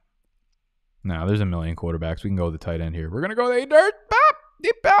quarterback? No, there's a million quarterbacks. We can go with the tight end here. We're going to go with a dirt. Bop,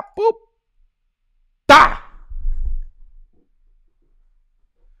 deep, bop, boop. Da!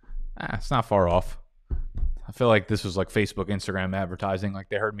 It's not far off. I feel like this was like Facebook, Instagram advertising. Like,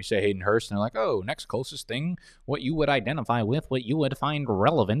 they heard me say Hayden Hurst, and they're like, oh, next closest thing, what you would identify with, what you would find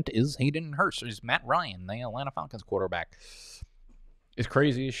relevant is Hayden Hurst. Is Matt Ryan, the Atlanta Falcons quarterback. It's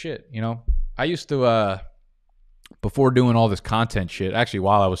crazy as shit, I used to, before doing all this content shit, actually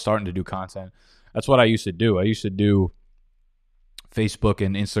while I was starting to do content, that's what I used to do. I used to do Facebook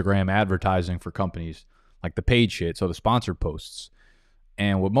and Instagram advertising for companies, like the paid shit, so the sponsored posts.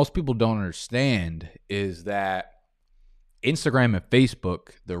 And what most people don't understand is that Instagram and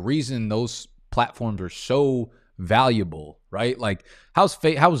Facebook, the reason those platforms are so valuable, right? Like, how's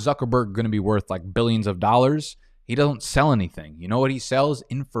Zuckerberg going to be worth like billions of dollars? He doesn't sell anything. You know what he sells?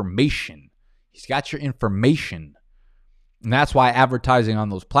 Information. He's got your information. And that's why advertising on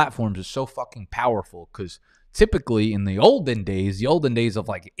those platforms is so fucking powerful, because typically in the olden days of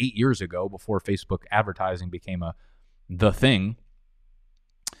like 8 years ago, before Facebook advertising became the thing,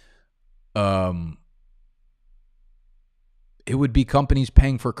 it would be companies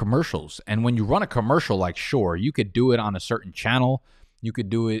paying for commercials. And when you run a commercial, like, sure, you could do it on a certain channel, you could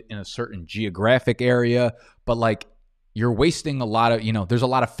do it in a certain geographic area, but like, you're wasting a lot of, there's a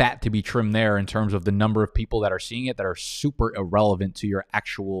lot of fat to be trimmed there in terms of the number of people that are seeing it that are super irrelevant to your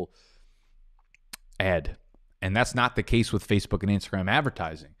actual ad. And that's not the case with Facebook and Instagram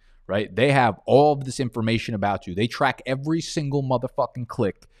advertising, right? They have all of this information about you. They track every single motherfucking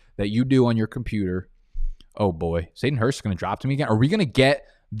click that you do on your computer. Oh boy, is Hayden Hurst going to drop to me again? Are we going to get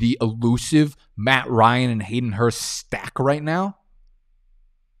the elusive Matt Ryan and Hayden Hurst stack right now?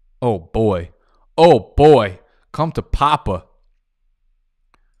 Oh boy. Oh boy. Come to Papa.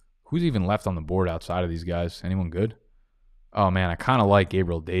 Who's even left on the board outside of these guys? Anyone good? Oh, man, I kind of like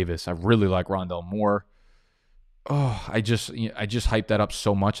Gabriel Davis. I really like Rondell Moore. Oh, I just hyped that up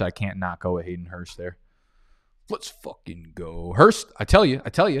so much that I can't not go with Hayden Hurst there. Let's fucking go. Hurst, I tell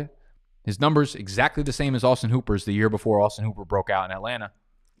you, his numbers exactly the same as Austin Hooper's the year before Austin Hooper broke out in Atlanta.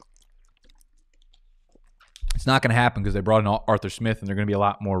 It's not going to happen because they brought in Arthur Smith, and they're going to be a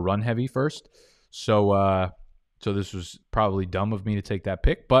lot more run heavy first. So this was probably dumb of me to take that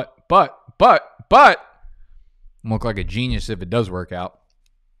pick, but I'm look like a genius if it does work out.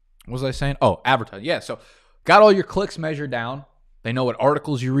 What was I saying? Oh, advertise. Yeah, so got all your clicks measured down. They know what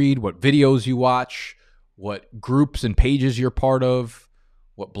articles you read, what videos you watch, what groups and pages you're part of,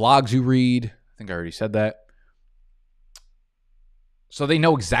 what blogs you read. I think I already said that. So they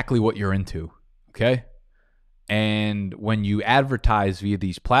know exactly what you're into, okay? And when you advertise via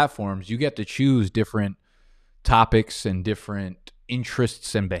these platforms, you get to choose different topics and different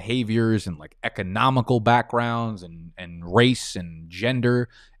interests and behaviors and like economical backgrounds and race and gender.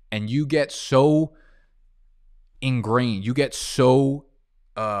 And you get so ingrained, you get so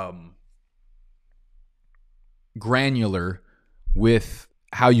granular with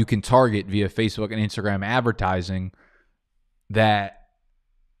how you can target via Facebook and Instagram advertising that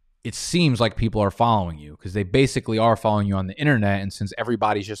it seems like people are following you because they basically are following you on the internet. And since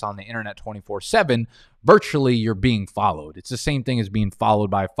everybody's just on the internet 24/7, virtually you're being followed. It's the same thing as being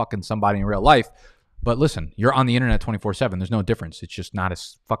followed by fucking somebody in real life. But listen, you're on the internet 24/7. There's no difference. It's just not a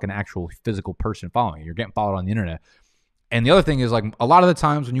fucking actual physical person following you. You're getting followed on the internet. And the other thing is, like, a lot of the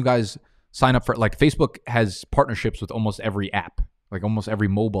times when you guys sign up for, like, Facebook has partnerships with almost every app, like almost every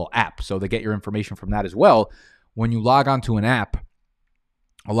mobile app. So they get your information from that as well. When you log onto an app,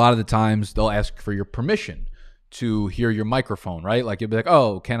 a lot of the times they'll ask for your permission to hear your microphone, right? Like you'll be like,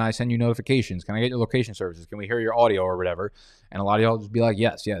 oh, can I send you notifications? Can I get your location services? Can we hear your audio or whatever? And a lot of y'all just be like,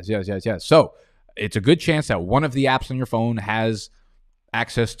 yes. So it's a good chance that one of the apps on your phone has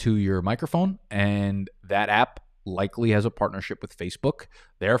access to your microphone, and that app likely has a partnership with Facebook.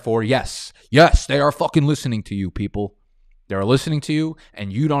 Therefore, yes, they are fucking listening to you, people. They're listening to you,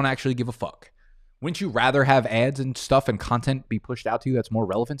 and you don't actually give a fuck. Wouldn't you rather have ads and stuff and content be pushed out to you that's more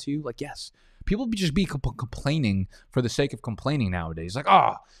relevant to you? Like, yes. People just be complaining for the sake of complaining nowadays. Like,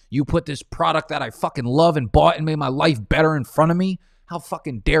 oh, you put this product that I fucking love and bought and made my life better in front of me? How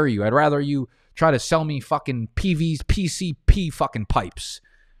fucking dare you? I'd rather you try to sell me fucking PCP fucking pipes.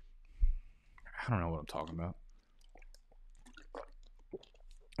 I don't know what I'm talking about.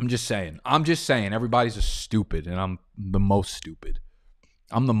 I'm just saying. Everybody's just stupid, and I'm the most stupid.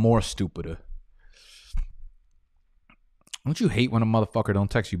 I'm the more stupider. Don't you hate when a motherfucker don't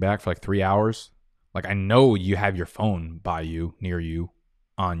text you back for like 3 hours? Like, I know you have your phone by you, near you,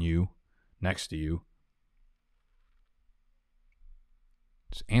 on you, next to you.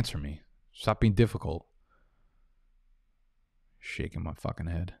 Just answer me. Stop being difficult. Shaking my fucking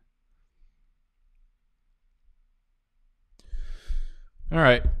head. All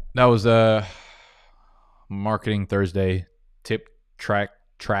right. That was Marketing Thursday tip,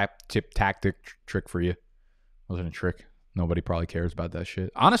 tactic trick for you. Wasn't a trick. Nobody probably cares about that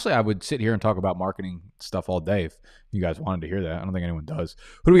shit. Honestly, I would sit here and talk about marketing stuff all day if you guys wanted to hear that. I don't think anyone does.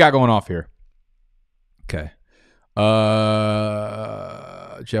 Who do we got going off here? Okay.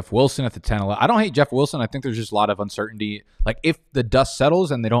 Jeff Wilson at the 10-11. I don't hate Jeff Wilson. I think there's just a lot of uncertainty. Like, if the dust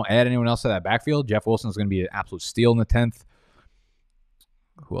settles and they don't add anyone else to that backfield, Jeff Wilson's going to be an absolute steal in the 10th.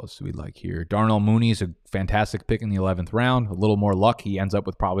 Who else do we like here? Darnell Mooney is a fantastic pick in the 11th round. A little more luck. He ends up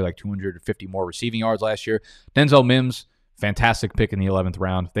with probably like 250 more receiving yards last year. Denzel Mims, fantastic pick in the 11th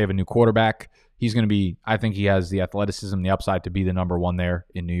round. They have a new quarterback. He's going to be, I think he has the athleticism, the upside to be the number one there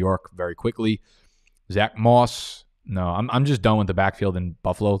in New York very quickly. Zach Moss, no, I'm just done with the backfield in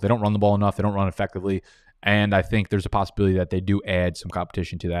Buffalo. They don't run the ball enough. They don't run effectively. And I think there's a possibility that they do add some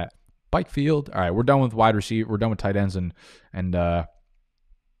competition to that. Bike field. All right, we're done with wide receiver. We're done with tight ends and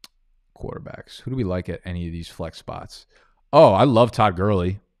quarterbacks. Who do we like at any of these flex spots? Oh, I love Todd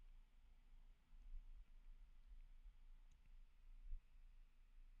Gurley.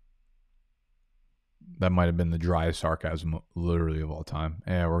 That might have been the driest sarcasm literally of all time.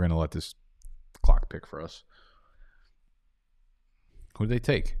 Yeah, we're going to let this clock pick for us. Who did they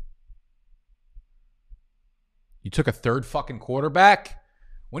take? You took a third fucking quarterback?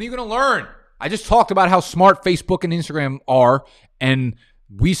 When are you going to learn? I just talked about how smart Facebook and Instagram are, and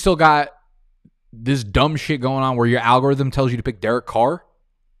we still got this dumb shit going on where your algorithm tells you to pick Derek Carr.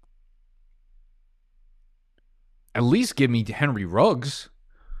 At least give me Henry Ruggs.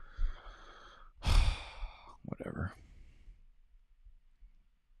 Whatever.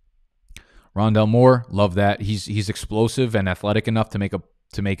 Rondell Moore, love that. He's explosive and athletic enough to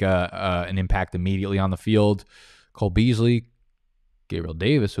make an impact immediately on the field. Cole Beasley, Gabriel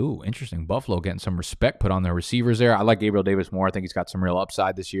Davis. Ooh, interesting. Buffalo getting some respect put on their receivers there. I like Gabriel Davis more. I think he's got some real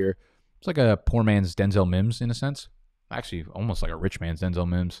upside this year. It's like a poor man's Denzel Mims in a sense. Actually, almost like a rich man's Denzel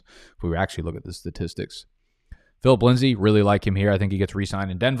Mims if we actually look at the statistics. Philip Lindsay, really like him here. I think he gets re-signed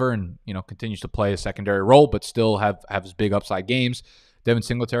in Denver and, continues to play a secondary role, but still have his big upside games. Devin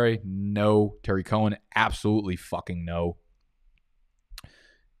Singletary, no. Terry Cohen, absolutely fucking no.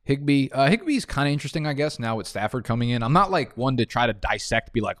 Higbee's kind of interesting, I guess, now with Stafford coming in. I'm not like one to try to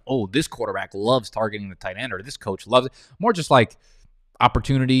dissect, be like, oh, this quarterback loves targeting the tight end or this coach loves it. More just like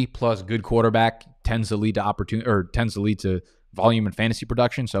opportunity plus good quarterback tends to lead to opportunity or tends to lead to volume and fantasy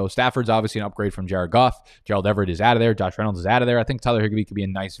production. So Stafford's obviously an upgrade from Jared Goff. Gerald Everett is out of there. Josh Reynolds is out of there. I think Tyler Higbee could be a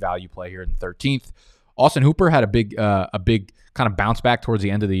nice value play here in the 13th. Austin Hooper had a big kind of bounce back towards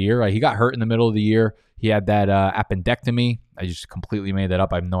the end of the year. He got hurt in the middle of the year. He had that appendectomy. I just completely made that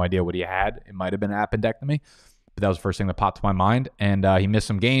up. I have no idea what he had. It might have been an appendectomy, but that was the first thing that popped to my mind. And he missed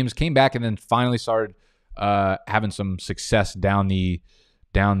some games, came back, and then finally started having some success down the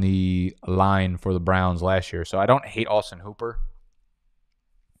line for the Browns last year. So I don't hate Austin Hooper.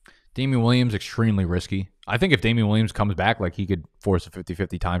 Damian Williams, extremely risky. I think if Damian Williams comes back, like he could force a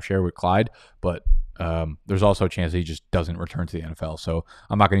 50-50 timeshare with Clyde, but there's also a chance that he just doesn't return to the NFL. So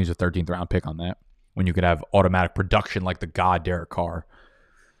I'm not going to use a 13th round pick on that when you could have automatic production like the god Derek Carr.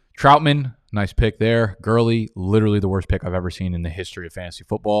 Troutman, nice pick there. Gurley, literally the worst pick I've ever seen in the history of fantasy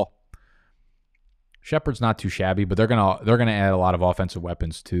football. Shepard's not too shabby, but they're gonna add a lot of offensive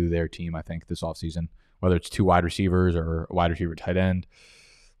weapons to their team, I think, this offseason, whether it's 2 wide receivers or a wide receiver tight end.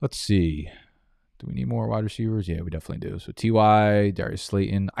 Let's see. Do we need more wide receivers? Yeah, we definitely do. So T.Y., Darius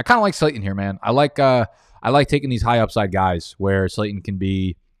Slayton. I kind of like Slayton here, man. I like taking these high upside guys where Slayton can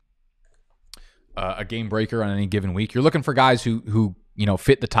be a game breaker on any given week. You're looking for guys who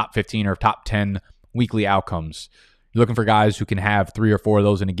fit the top 15 or top 10 weekly outcomes. You're looking for guys who can have 3 or 4 of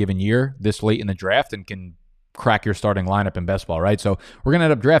those in a given year this late in the draft and can crack your starting lineup in best ball, right? So we're going to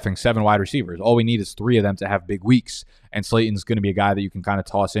end up drafting 7 wide receivers. All we need is 3 of them to have big weeks. And Slayton's going to be a guy that you can kind of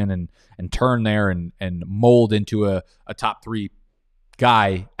toss in and turn there and mold into a top 3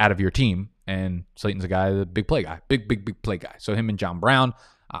 guy out of your team. And Slayton's a guy, the big play guy, big play guy. So him and John Brown.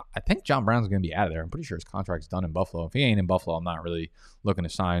 I think John Brown's going to be out of there. I'm pretty sure his contract's done in Buffalo. If he ain't in Buffalo, I'm not really looking to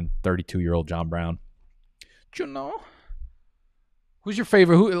sign 32-year-old John Brown. Who's your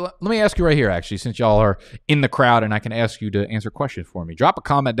favorite? Let me ask you right here, actually, since y'all are in the crowd and I can ask you to answer questions for me. Drop a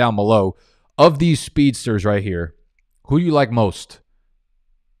comment down below. Of these speedsters right here, who do you like most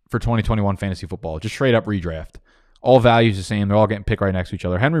for 2021 fantasy football? Just straight up redraft. All values the same. They're all getting picked right next to each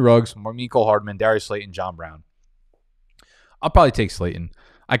other. Henry Ruggs, Mecole Hardman, Darius Slayton, John Brown. I'll probably take Slayton.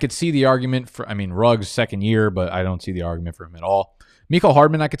 I could see the argument for, Ruggs' second year, but I don't see the argument for him at all. Mecole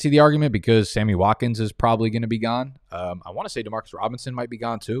Hardman, I could see the argument because Sammy Watkins is probably going to be gone. I want to say Demarcus Robinson might be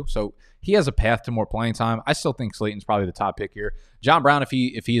gone too. So he has a path to more playing time. I still think Slayton's probably the top pick here. John Brown, if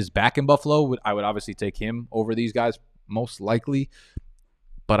he is back in Buffalo, I would obviously take him over these guys most likely.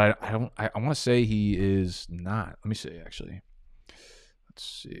 But I want to say he is not. Let me see, actually. Let's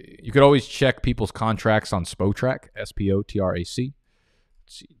see. You could always check people's contracts on Spotrac, SPOTRAC. Let's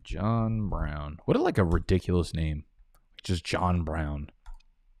see. John Brown. What a ridiculous name. Just John Brown.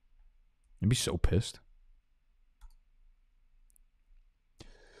 I'd be so pissed.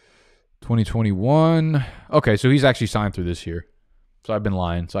 2021. Okay, so he's actually signed through this year. So I've been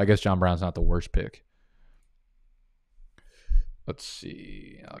lying. So I guess John Brown's not the worst pick. Let's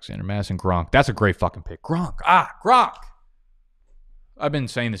see. Alexander Madison, Gronk. That's a great fucking pick. Gronk. Gronk. I've been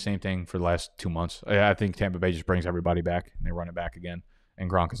saying the same thing for the last 2 months. I think Tampa Bay just brings everybody back and they run it back again. And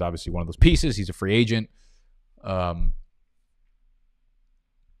Gronk is obviously one of those pieces. He's a free agent.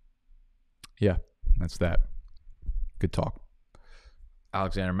 Yeah, that's that. Good talk.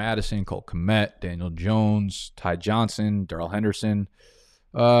 Alexander Madison, Cole Kmet, Daniel Jones, Ty Johnson, Darrell Henderson.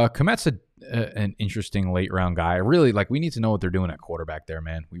 Kmet's an interesting late round guy. Really, we need to know what they're doing at quarterback there,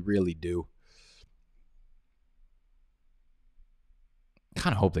 man. We really do.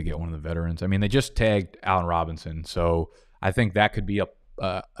 Kind of hope they get one of the veterans. They just tagged Allen Robinson, so I think that could be a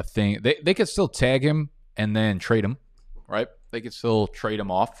thing. They could still tag him and then trade him, right? They could still trade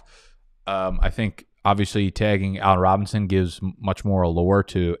him off. I think, obviously, tagging Allen Robinson gives much more allure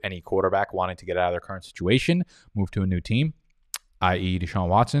to any quarterback wanting to get out of their current situation, move to a new team, i.e. Deshaun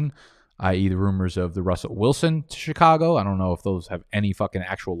Watson, i.e. the rumors of the Russell Wilson to Chicago. I don't know if those have any fucking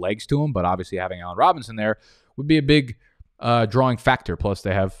actual legs to them, but obviously having Allen Robinson there would be a big drawing factor. Plus,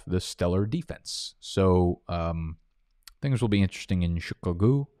 they have the stellar defense. So things will be interesting in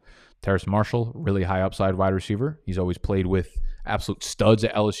Chicago. Terrace Marshall, really high upside wide receiver. He's always played with absolute studs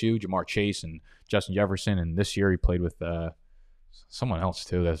at LSU, Jamar Chase and Justin Jefferson. And this year he played with someone else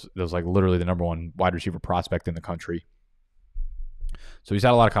too. That was literally the number 1 wide receiver prospect in the country. So he's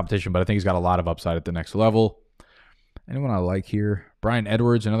had a lot of competition, but I think he's got a lot of upside at the next level. Anyone I like here? Brian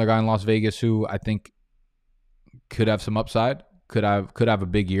Edwards, another guy in Las Vegas who I think could have some upside. Could have a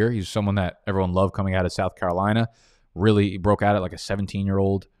big year. He's someone that everyone loved coming out of South Carolina. Really broke out at like a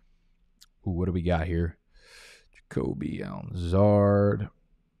 17-year-old. Ooh, what do we got here? Jacoby Alzard.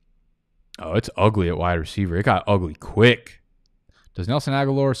 Oh, it's ugly at wide receiver. It got ugly quick. Does Nelson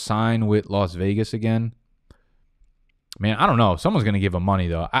Aguilar sign with Las Vegas again? Man, I don't know. Someone's going to give him money,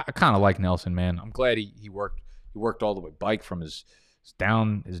 though. I kind of like Nelson, man. I'm glad he worked all the way bike from his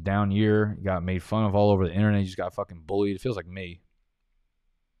down year. He got made fun of all over the internet. He just got fucking bullied. It feels like me.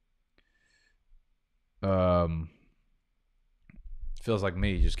 Feels like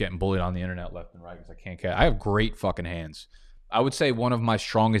me just getting bullied on the internet left and right because I can't catch. I have great fucking hands. I would say one of my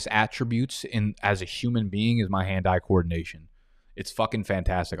strongest attributes as a human being is my hand-eye coordination. It's fucking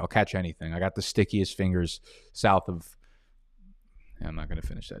fantastic. I'll catch anything. I got the stickiest fingers south of... I'm not going to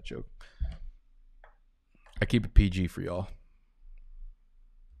finish that joke. I keep it PG for y'all.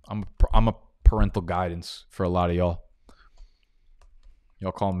 I'm a parental guidance for a lot of y'all.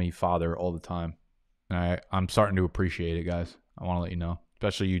 Y'all call me father all the time. And I'm starting to appreciate it, guys. I want to let you know.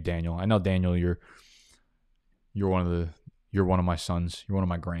 Especially you, Daniel. I know, Daniel, you're one of my sons. You're one of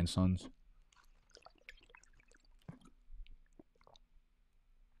my grandsons.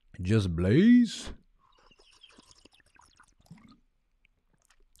 Just blaze.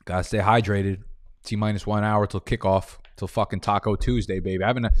 Gotta stay hydrated. T-minus 1 hour till kickoff. Till fucking Taco Tuesday, baby.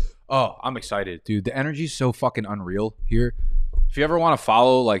 I'm excited, dude. The energy's so fucking unreal here. If you ever want to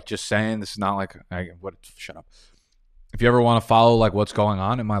follow, like, just saying, this is not like, shut up. If you ever want to follow, like, what's going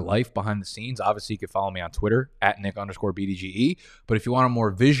on in my life behind the scenes, obviously you can follow me on Twitter, @Nick_BDGE. But if you want a more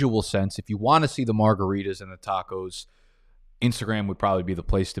visual sense, if you want to see the margaritas and the tacos, Instagram would probably be the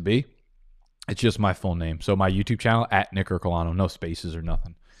place to be. It's just my full name. So my YouTube channel, @Nick_Ercolano, no spaces or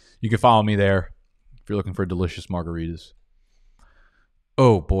nothing. You can follow me there if you're looking for delicious margaritas.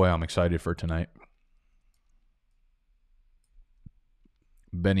 Oh, boy, I'm excited for tonight.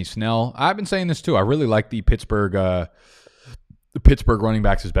 Benny Snell. I've been saying this too. I really like the Pittsburgh running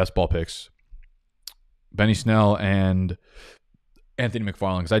backs as best ball picks. Benny Snell and Anthony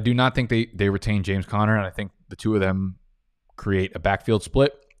McFarland. Because I do not think they retain James Conner, and I think the two of them create a backfield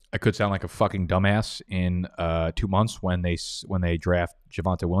split. I could sound like a fucking dumbass in 2 months when they draft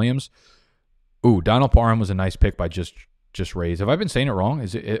Javonte Williams. Ooh, Donald Parham was a nice pick by just Rays. Have I been saying it wrong?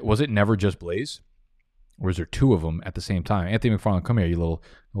 Was it never just Blaze? Or is there two of them at the same time? Anthony McFarland, come here, you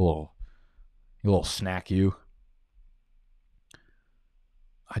little snack, you.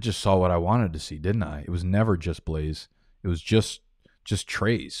 I just saw what I wanted to see, didn't I? It was never just Blaze. It was just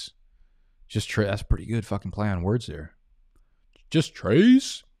Trays. That's a pretty good fucking play on words there. Just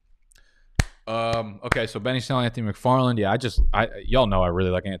Trays? Okay, so Benny Snell, Anthony McFarland. Yeah, y'all know I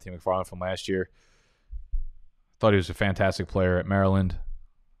really like Anthony McFarland from last year. Thought he was a fantastic player at Maryland.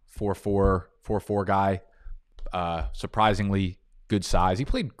 4'4" guy. Surprisingly good size. He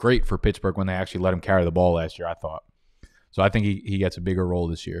played great for Pittsburgh when they actually let him carry the ball last year, I thought. So I think he gets a bigger role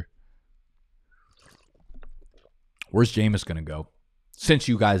this year. Where's Jameis going to go? Since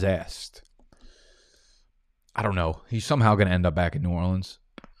you guys asked. I don't know. He's somehow going to end up back in New Orleans.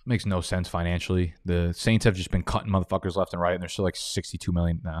 Makes no sense financially. The Saints have just been cutting motherfuckers left and right, and they're still like $62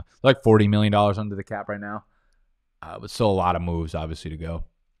 million now. They're like $40 million under the cap right now. But still a lot of moves, obviously, to go.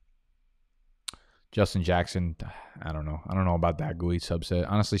 Justin Jackson, I don't know. I don't know about that GUI subset.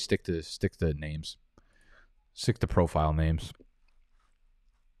 Honestly, stick to names. Stick to profile names.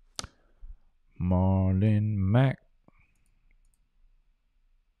 Marlon Mack.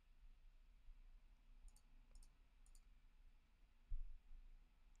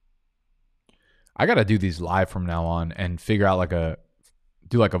 I got to do these live from now on and figure out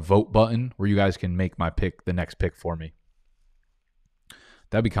do a vote button where you guys can make my pick, the next pick for me.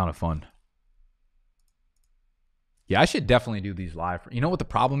 That'd be kind of fun. Yeah, I should definitely do these live. You know what the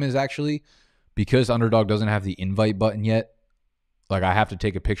problem is, actually? Because Underdog doesn't have the invite button yet, like, I have to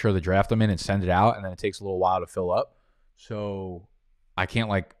take a picture of the draft I'm in and send it out, and then it takes a little while to fill up. So I can't,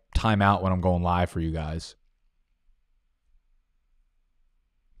 like, time out when I'm going live for you guys.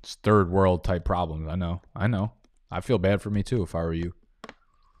 It's third world type problems. I know. I feel bad for me, too, if I were you.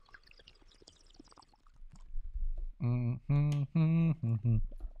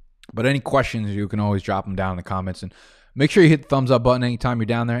 But any questions, you can always drop them down in the comments, and make sure you hit the thumbs up button anytime you're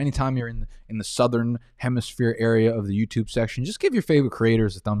down there. Anytime you're in the southern hemisphere area of the YouTube section, just give your favorite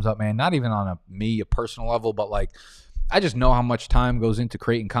creators a thumbs up, man. Not even on a personal level, but like, I just know how much time goes into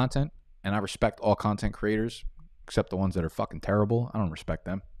creating content, and I respect all content creators except the ones that are fucking terrible. I don't respect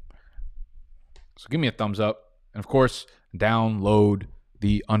them. So give me a thumbs up, and of course, download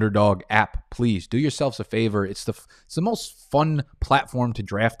the Underdog app, please. Do yourselves a favor. It's the most fun platform to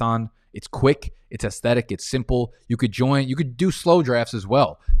draft on. It's quick. It's aesthetic. It's simple. You could join. You could do slow drafts as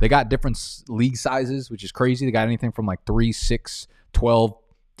well. They got different league sizes, which is crazy. They got anything from like 3, 6, 12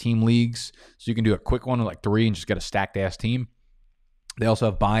 team leagues. So you can do a quick one with like 3 and just get a stacked ass team. They also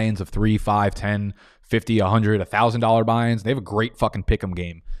have buy-ins of 3, 5, 10, 50, 100, $1,000 buy-ins. They have a great fucking pick'em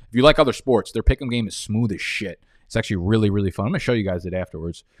game. If you like other sports, their pick'em game is smooth as shit. It's actually really, really fun. I'm going to show you guys it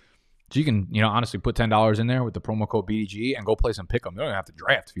afterwards. So you can, honestly put $10 in there with the promo code BDGE and go play some pick'em. You don't even have to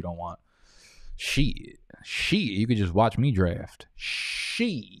draft if you don't want. Shit. You could just watch me draft.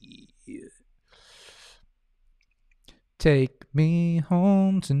 Shit. Take me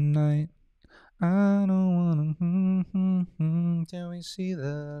home tonight. I don't want to till we see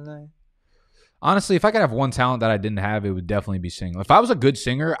the light. Honestly, if I could have one talent that I didn't have, it would definitely be singing. If I was a good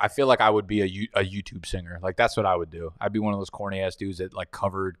singer, I feel like I would be a YouTube singer. Like, that's what I would do. I'd be one of those corny-ass dudes that, like,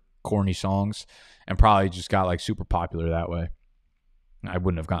 covered corny songs and probably just got, like, super popular that way. I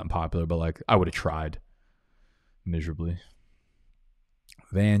wouldn't have gotten popular, but, like, I would have tried miserably.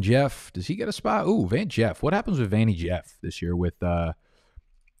 Van Jeff, does he get a spot? Ooh, Van Jeff. What happens with Vanny Jeff this year with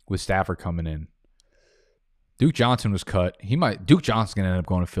Stafford coming in? Duke Johnson was cut. Duke Johnson's going to end up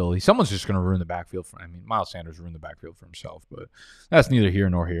going to Philly. Someone's just going to ruin the backfield Miles Sanders ruined the backfield for himself, but that's neither here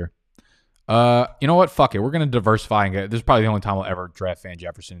nor here. You know what? Fuck it. We're going to diversify and this is probably the only time I'll ever draft Van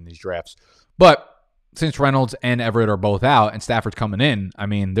Jefferson in these drafts. But since Reynolds and Everett are both out and Stafford's coming in, I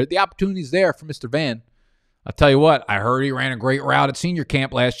mean, the opportunity's there for Mr. Van. I'll tell you what, I heard he ran a great route at senior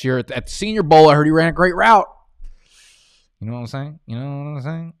camp last year. At the Senior Bowl, I heard he ran a great route. You know what I'm saying?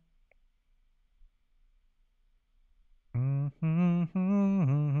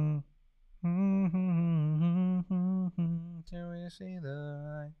 Till we see the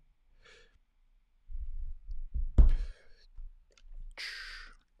light.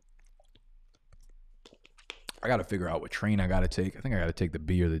 I got to figure out what train I got to take. I think I got to take the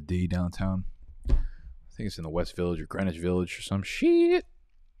B or the D downtown. I think it's in the West Village or Greenwich Village or some shit.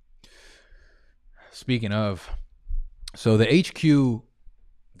 Speaking of, so the HQ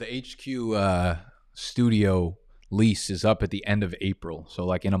studio lease is up at the end of April. So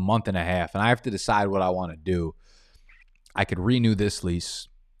like in a month and a half. And I have to decide what I want to do. I could renew this lease,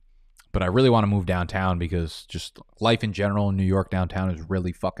 but I really want to move downtown because just life in general in New York downtown is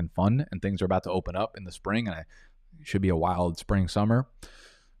really fucking fun. And things are about to open up in the spring. And it should be a wild spring, summer.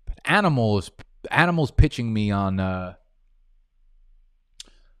 But Animal's pitching me on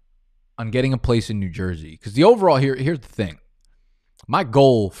getting a place in New Jersey. Because the overall, here's the thing. My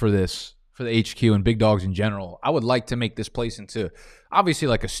goal for the HQ and Big Dogs in general, I would like to make this place into obviously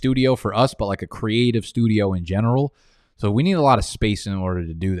like a studio for us, but like a creative studio in general. So we need a lot of space in order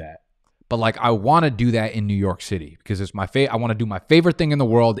to do that. But like I want to do that in New York City because it's I want to do my favorite thing in the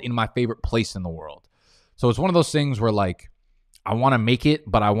world in my favorite place in the world. So it's one of those things where like I want to make it,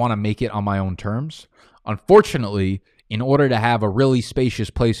 but I want to make it on my own terms. Unfortunately, in order to have a really spacious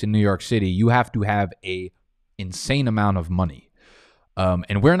place in New York City, you have to have a insane amount of money.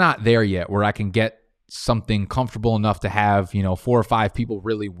 And we're not there yet where I can get something comfortable enough to have, 4 or 5 people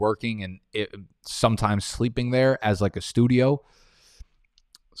really working and sometimes sleeping there as like a studio.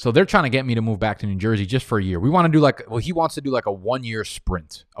 So they're trying to get me to move back to New Jersey just for a year. He wants to do like a 1-year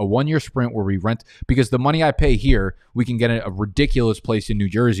sprint, where we rent, because the money I pay here, we can get a ridiculous place in New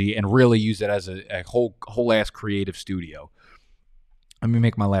Jersey and really use it as a whole ass creative studio. Let me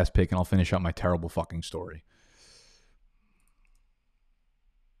make my last pick and I'll finish up my terrible fucking story.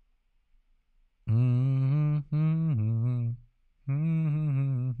 Yeah,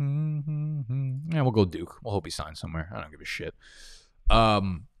 we'll go Duke. We'll hope he signs somewhere. I don't give a shit.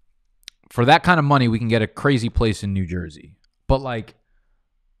 For that kind of money, we can get a crazy place in New Jersey. But like,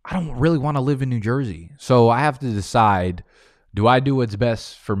 I don't really want to live in New Jersey. So I have to decide, do I do what's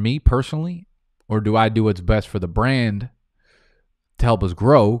best for me personally? Or do I do what's best for the brand to help us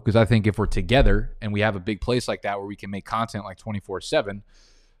grow? Because I think if we're together and we have a big place like that where we can make content like 24/7,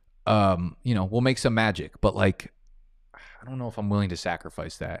 we'll make some magic. But like, I don't know if I'm willing to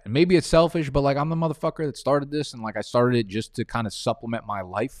sacrifice that. And maybe it's selfish, but like I'm the motherfucker that started this and like I started it just to kind of supplement my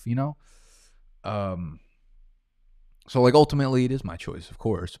life, So like ultimately it is my choice, of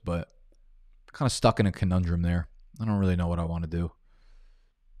course, but kind of stuck in a conundrum there. I don't really know what I want to do.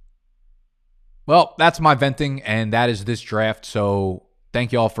 Well, that's my venting and that is this draft. So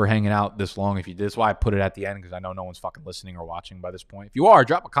thank you all for hanging out this long. If you did, that's why I put it at the end, because I know no one's fucking listening or watching by this point. If you are,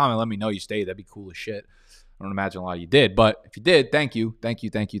 drop a comment, let me know you stayed. That'd be cool as shit. I don't imagine a lot of you did, but if you did, thank you. Thank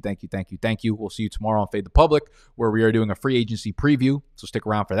you. We'll see you tomorrow on Fade the Public, where we are doing a free agency preview. So stick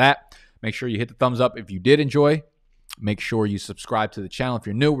around for that. Make sure you hit the thumbs up if you did enjoy. Make sure you subscribe to the channel if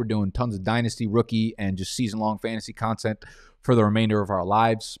you're new. We're doing tons of Dynasty, Rookie, and just season-long fantasy content for the remainder of our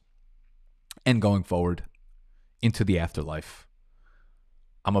lives. and going forward into the afterlife.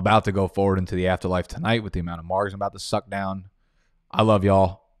 I'm about to go forward into the afterlife tonight with the amount of margs I'm about to suck down. I love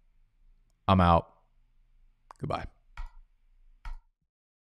y'all. I'm out. Goodbye.